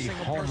be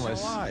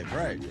homeless. Alive,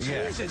 right?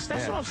 Yeah. Jesus,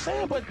 that's what I'm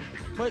saying.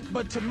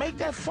 But to make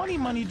that funny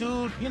money,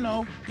 dude, you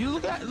know,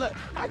 look,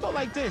 I go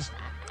like this.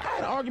 I had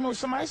an argument with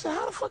somebody. I said,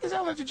 how the fuck is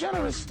Ellen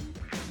DeGeneres?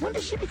 When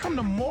did she become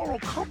the moral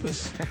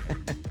compass?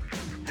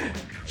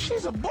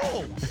 She's a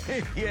bull.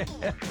 Yeah.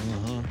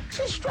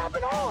 She's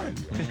strapping on.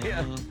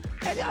 Yeah.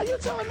 And are you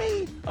telling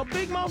me a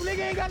big mouth nigga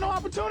ain't got no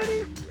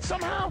opportunity?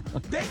 Somehow,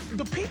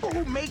 the people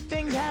who make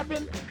things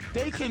happen,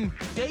 they can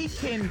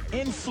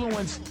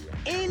influence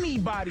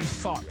anybody's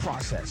thought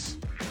process.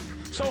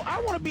 So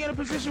I want to be in a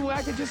position where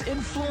I can just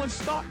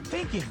influence thought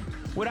thinking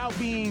without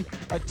being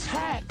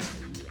attacked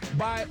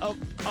by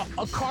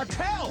a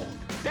cartel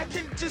that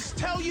can just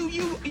tell you're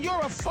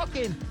a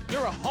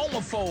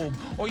homophobe,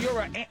 or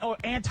you're or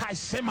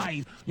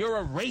anti-Semite, you're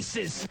a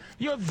racist,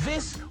 you're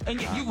this,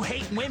 and you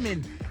hate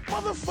women.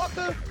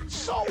 Motherfucker,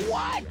 so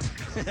what?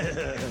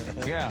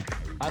 Yeah,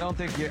 I don't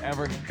think you're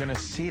ever gonna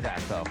see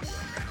that, though.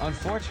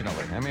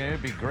 Unfortunately. I mean,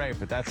 it'd be great,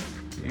 but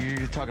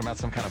you're talking about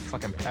some kind of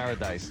fucking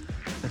paradise.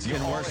 It's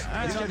getting worse.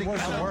 It's getting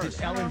worse and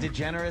worse. Ellen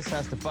DeGeneres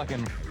has to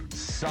fucking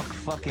suck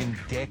fucking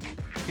dick,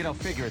 you know,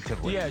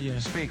 figuratively. Yeah.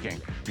 Speaking.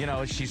 You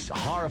know, she's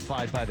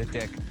horrified by the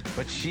dick,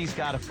 but she's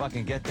got to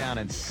fucking get down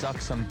and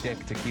suck some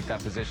dick to keep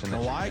that position.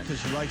 Why?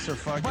 Because she likes her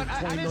fucking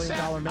 $20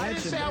 million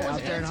mansion out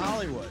there in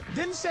Hollywood.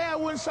 Didn't say I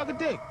wouldn't suck a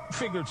dick,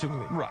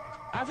 figuratively. Right.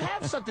 I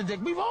have sucked a dick.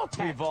 We've all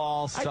tapped. We've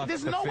all sucked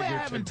There's the no way I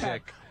figurative haven't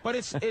tapped. dick. But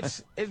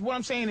it's what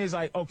I'm saying is,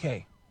 like,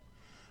 okay,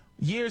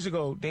 years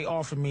ago they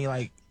offered me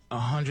like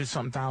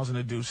 100-something thousand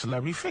to do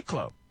Celebrity Fit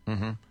Club.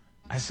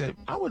 I said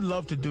I would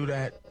love to do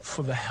that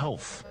for the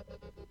health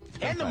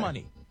and the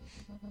money,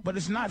 but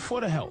it's not for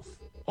the health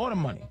or the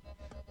money.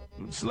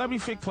 Celebrity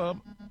Fit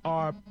Club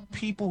are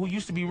people who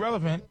used to be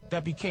relevant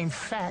that became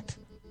fat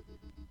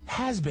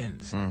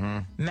has-beens.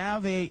 Now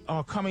they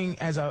are coming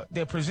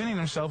they're presenting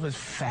themselves as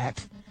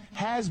fat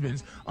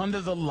has-beens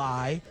under the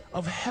lie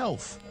of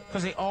health,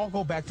 because they all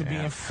go back to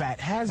being fat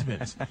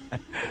has-beens.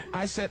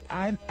 I said,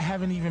 I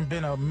haven't even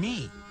been a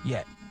me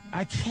yet.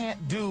 I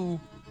can't do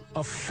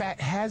a fat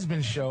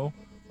has-been show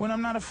when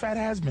I'm not a fat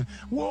has-been.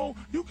 Well,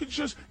 you could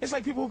just, it's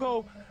like people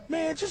go,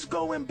 man, just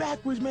go in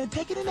backwards, man,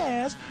 take it in the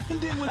ass, and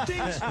then when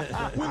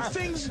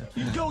things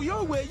go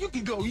your way, you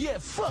can go, yeah,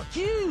 fuck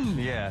you.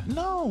 Yeah.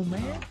 No,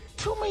 man.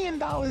 $2 million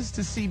to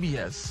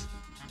CBS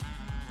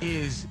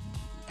is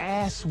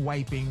ass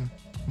wiping.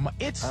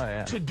 It's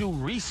to do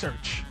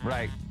research.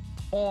 Right.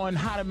 On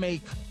how to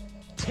make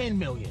 $10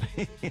 million.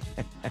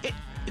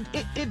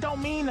 It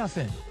don't mean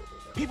nothing.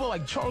 People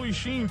like Charlie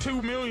Sheen,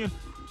 $2 million.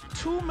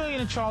 $2 million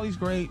to Charlie's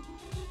great,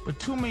 but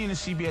 $2 million to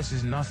CBS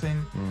is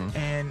nothing.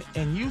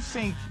 And you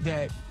think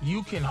that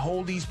you can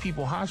hold these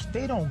people hostage?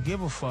 They don't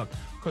give a fuck,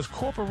 because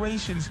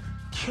corporations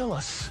kill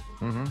us.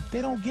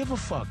 They don't give a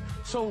fuck.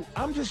 So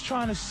I'm just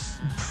trying to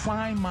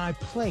find my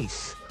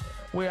place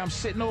where I'm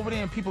sitting over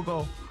there and people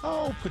go,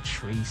 oh,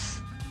 Patrice.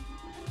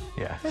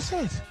 Yeah. That's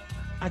it.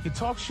 I can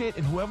talk shit,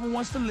 and whoever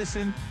wants to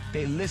listen,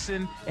 they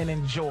listen and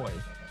enjoy.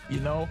 You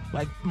know,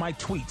 like my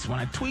tweets. When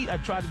I tweet, I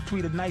try to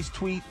tweet a nice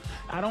tweet.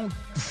 I don't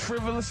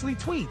frivolously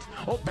tweet.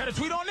 Oh, better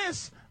tweet on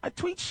this. I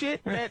tweet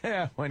shit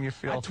that when you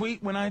feel. I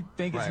tweet when I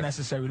think it's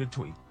necessary to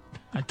tweet.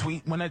 I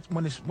tweet when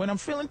I'm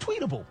feeling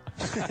tweetable.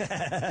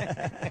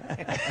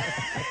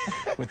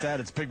 With that,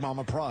 it's Big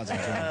Mama Prods.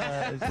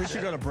 We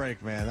should go to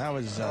break, man. That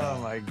was. Oh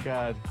my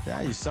God.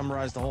 Yeah, you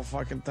summarized the whole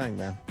fucking thing,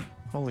 man.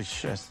 Holy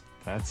shit.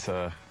 That's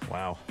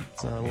wow.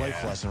 It's a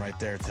life lesson right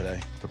there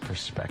today. The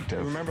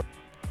perspective. Remember.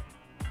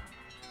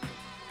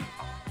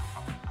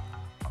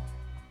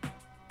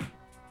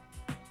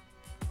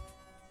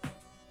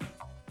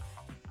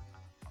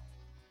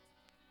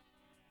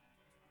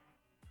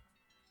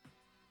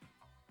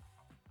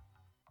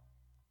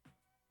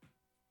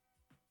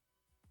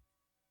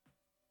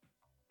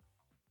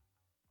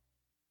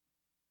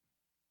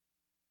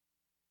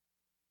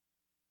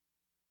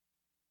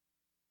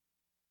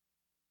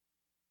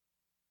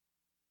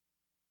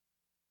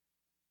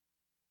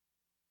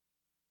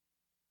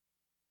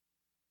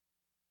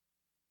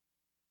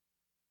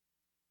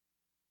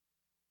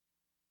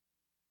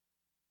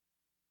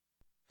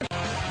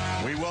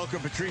 welcome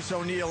Patrice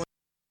O'Neal.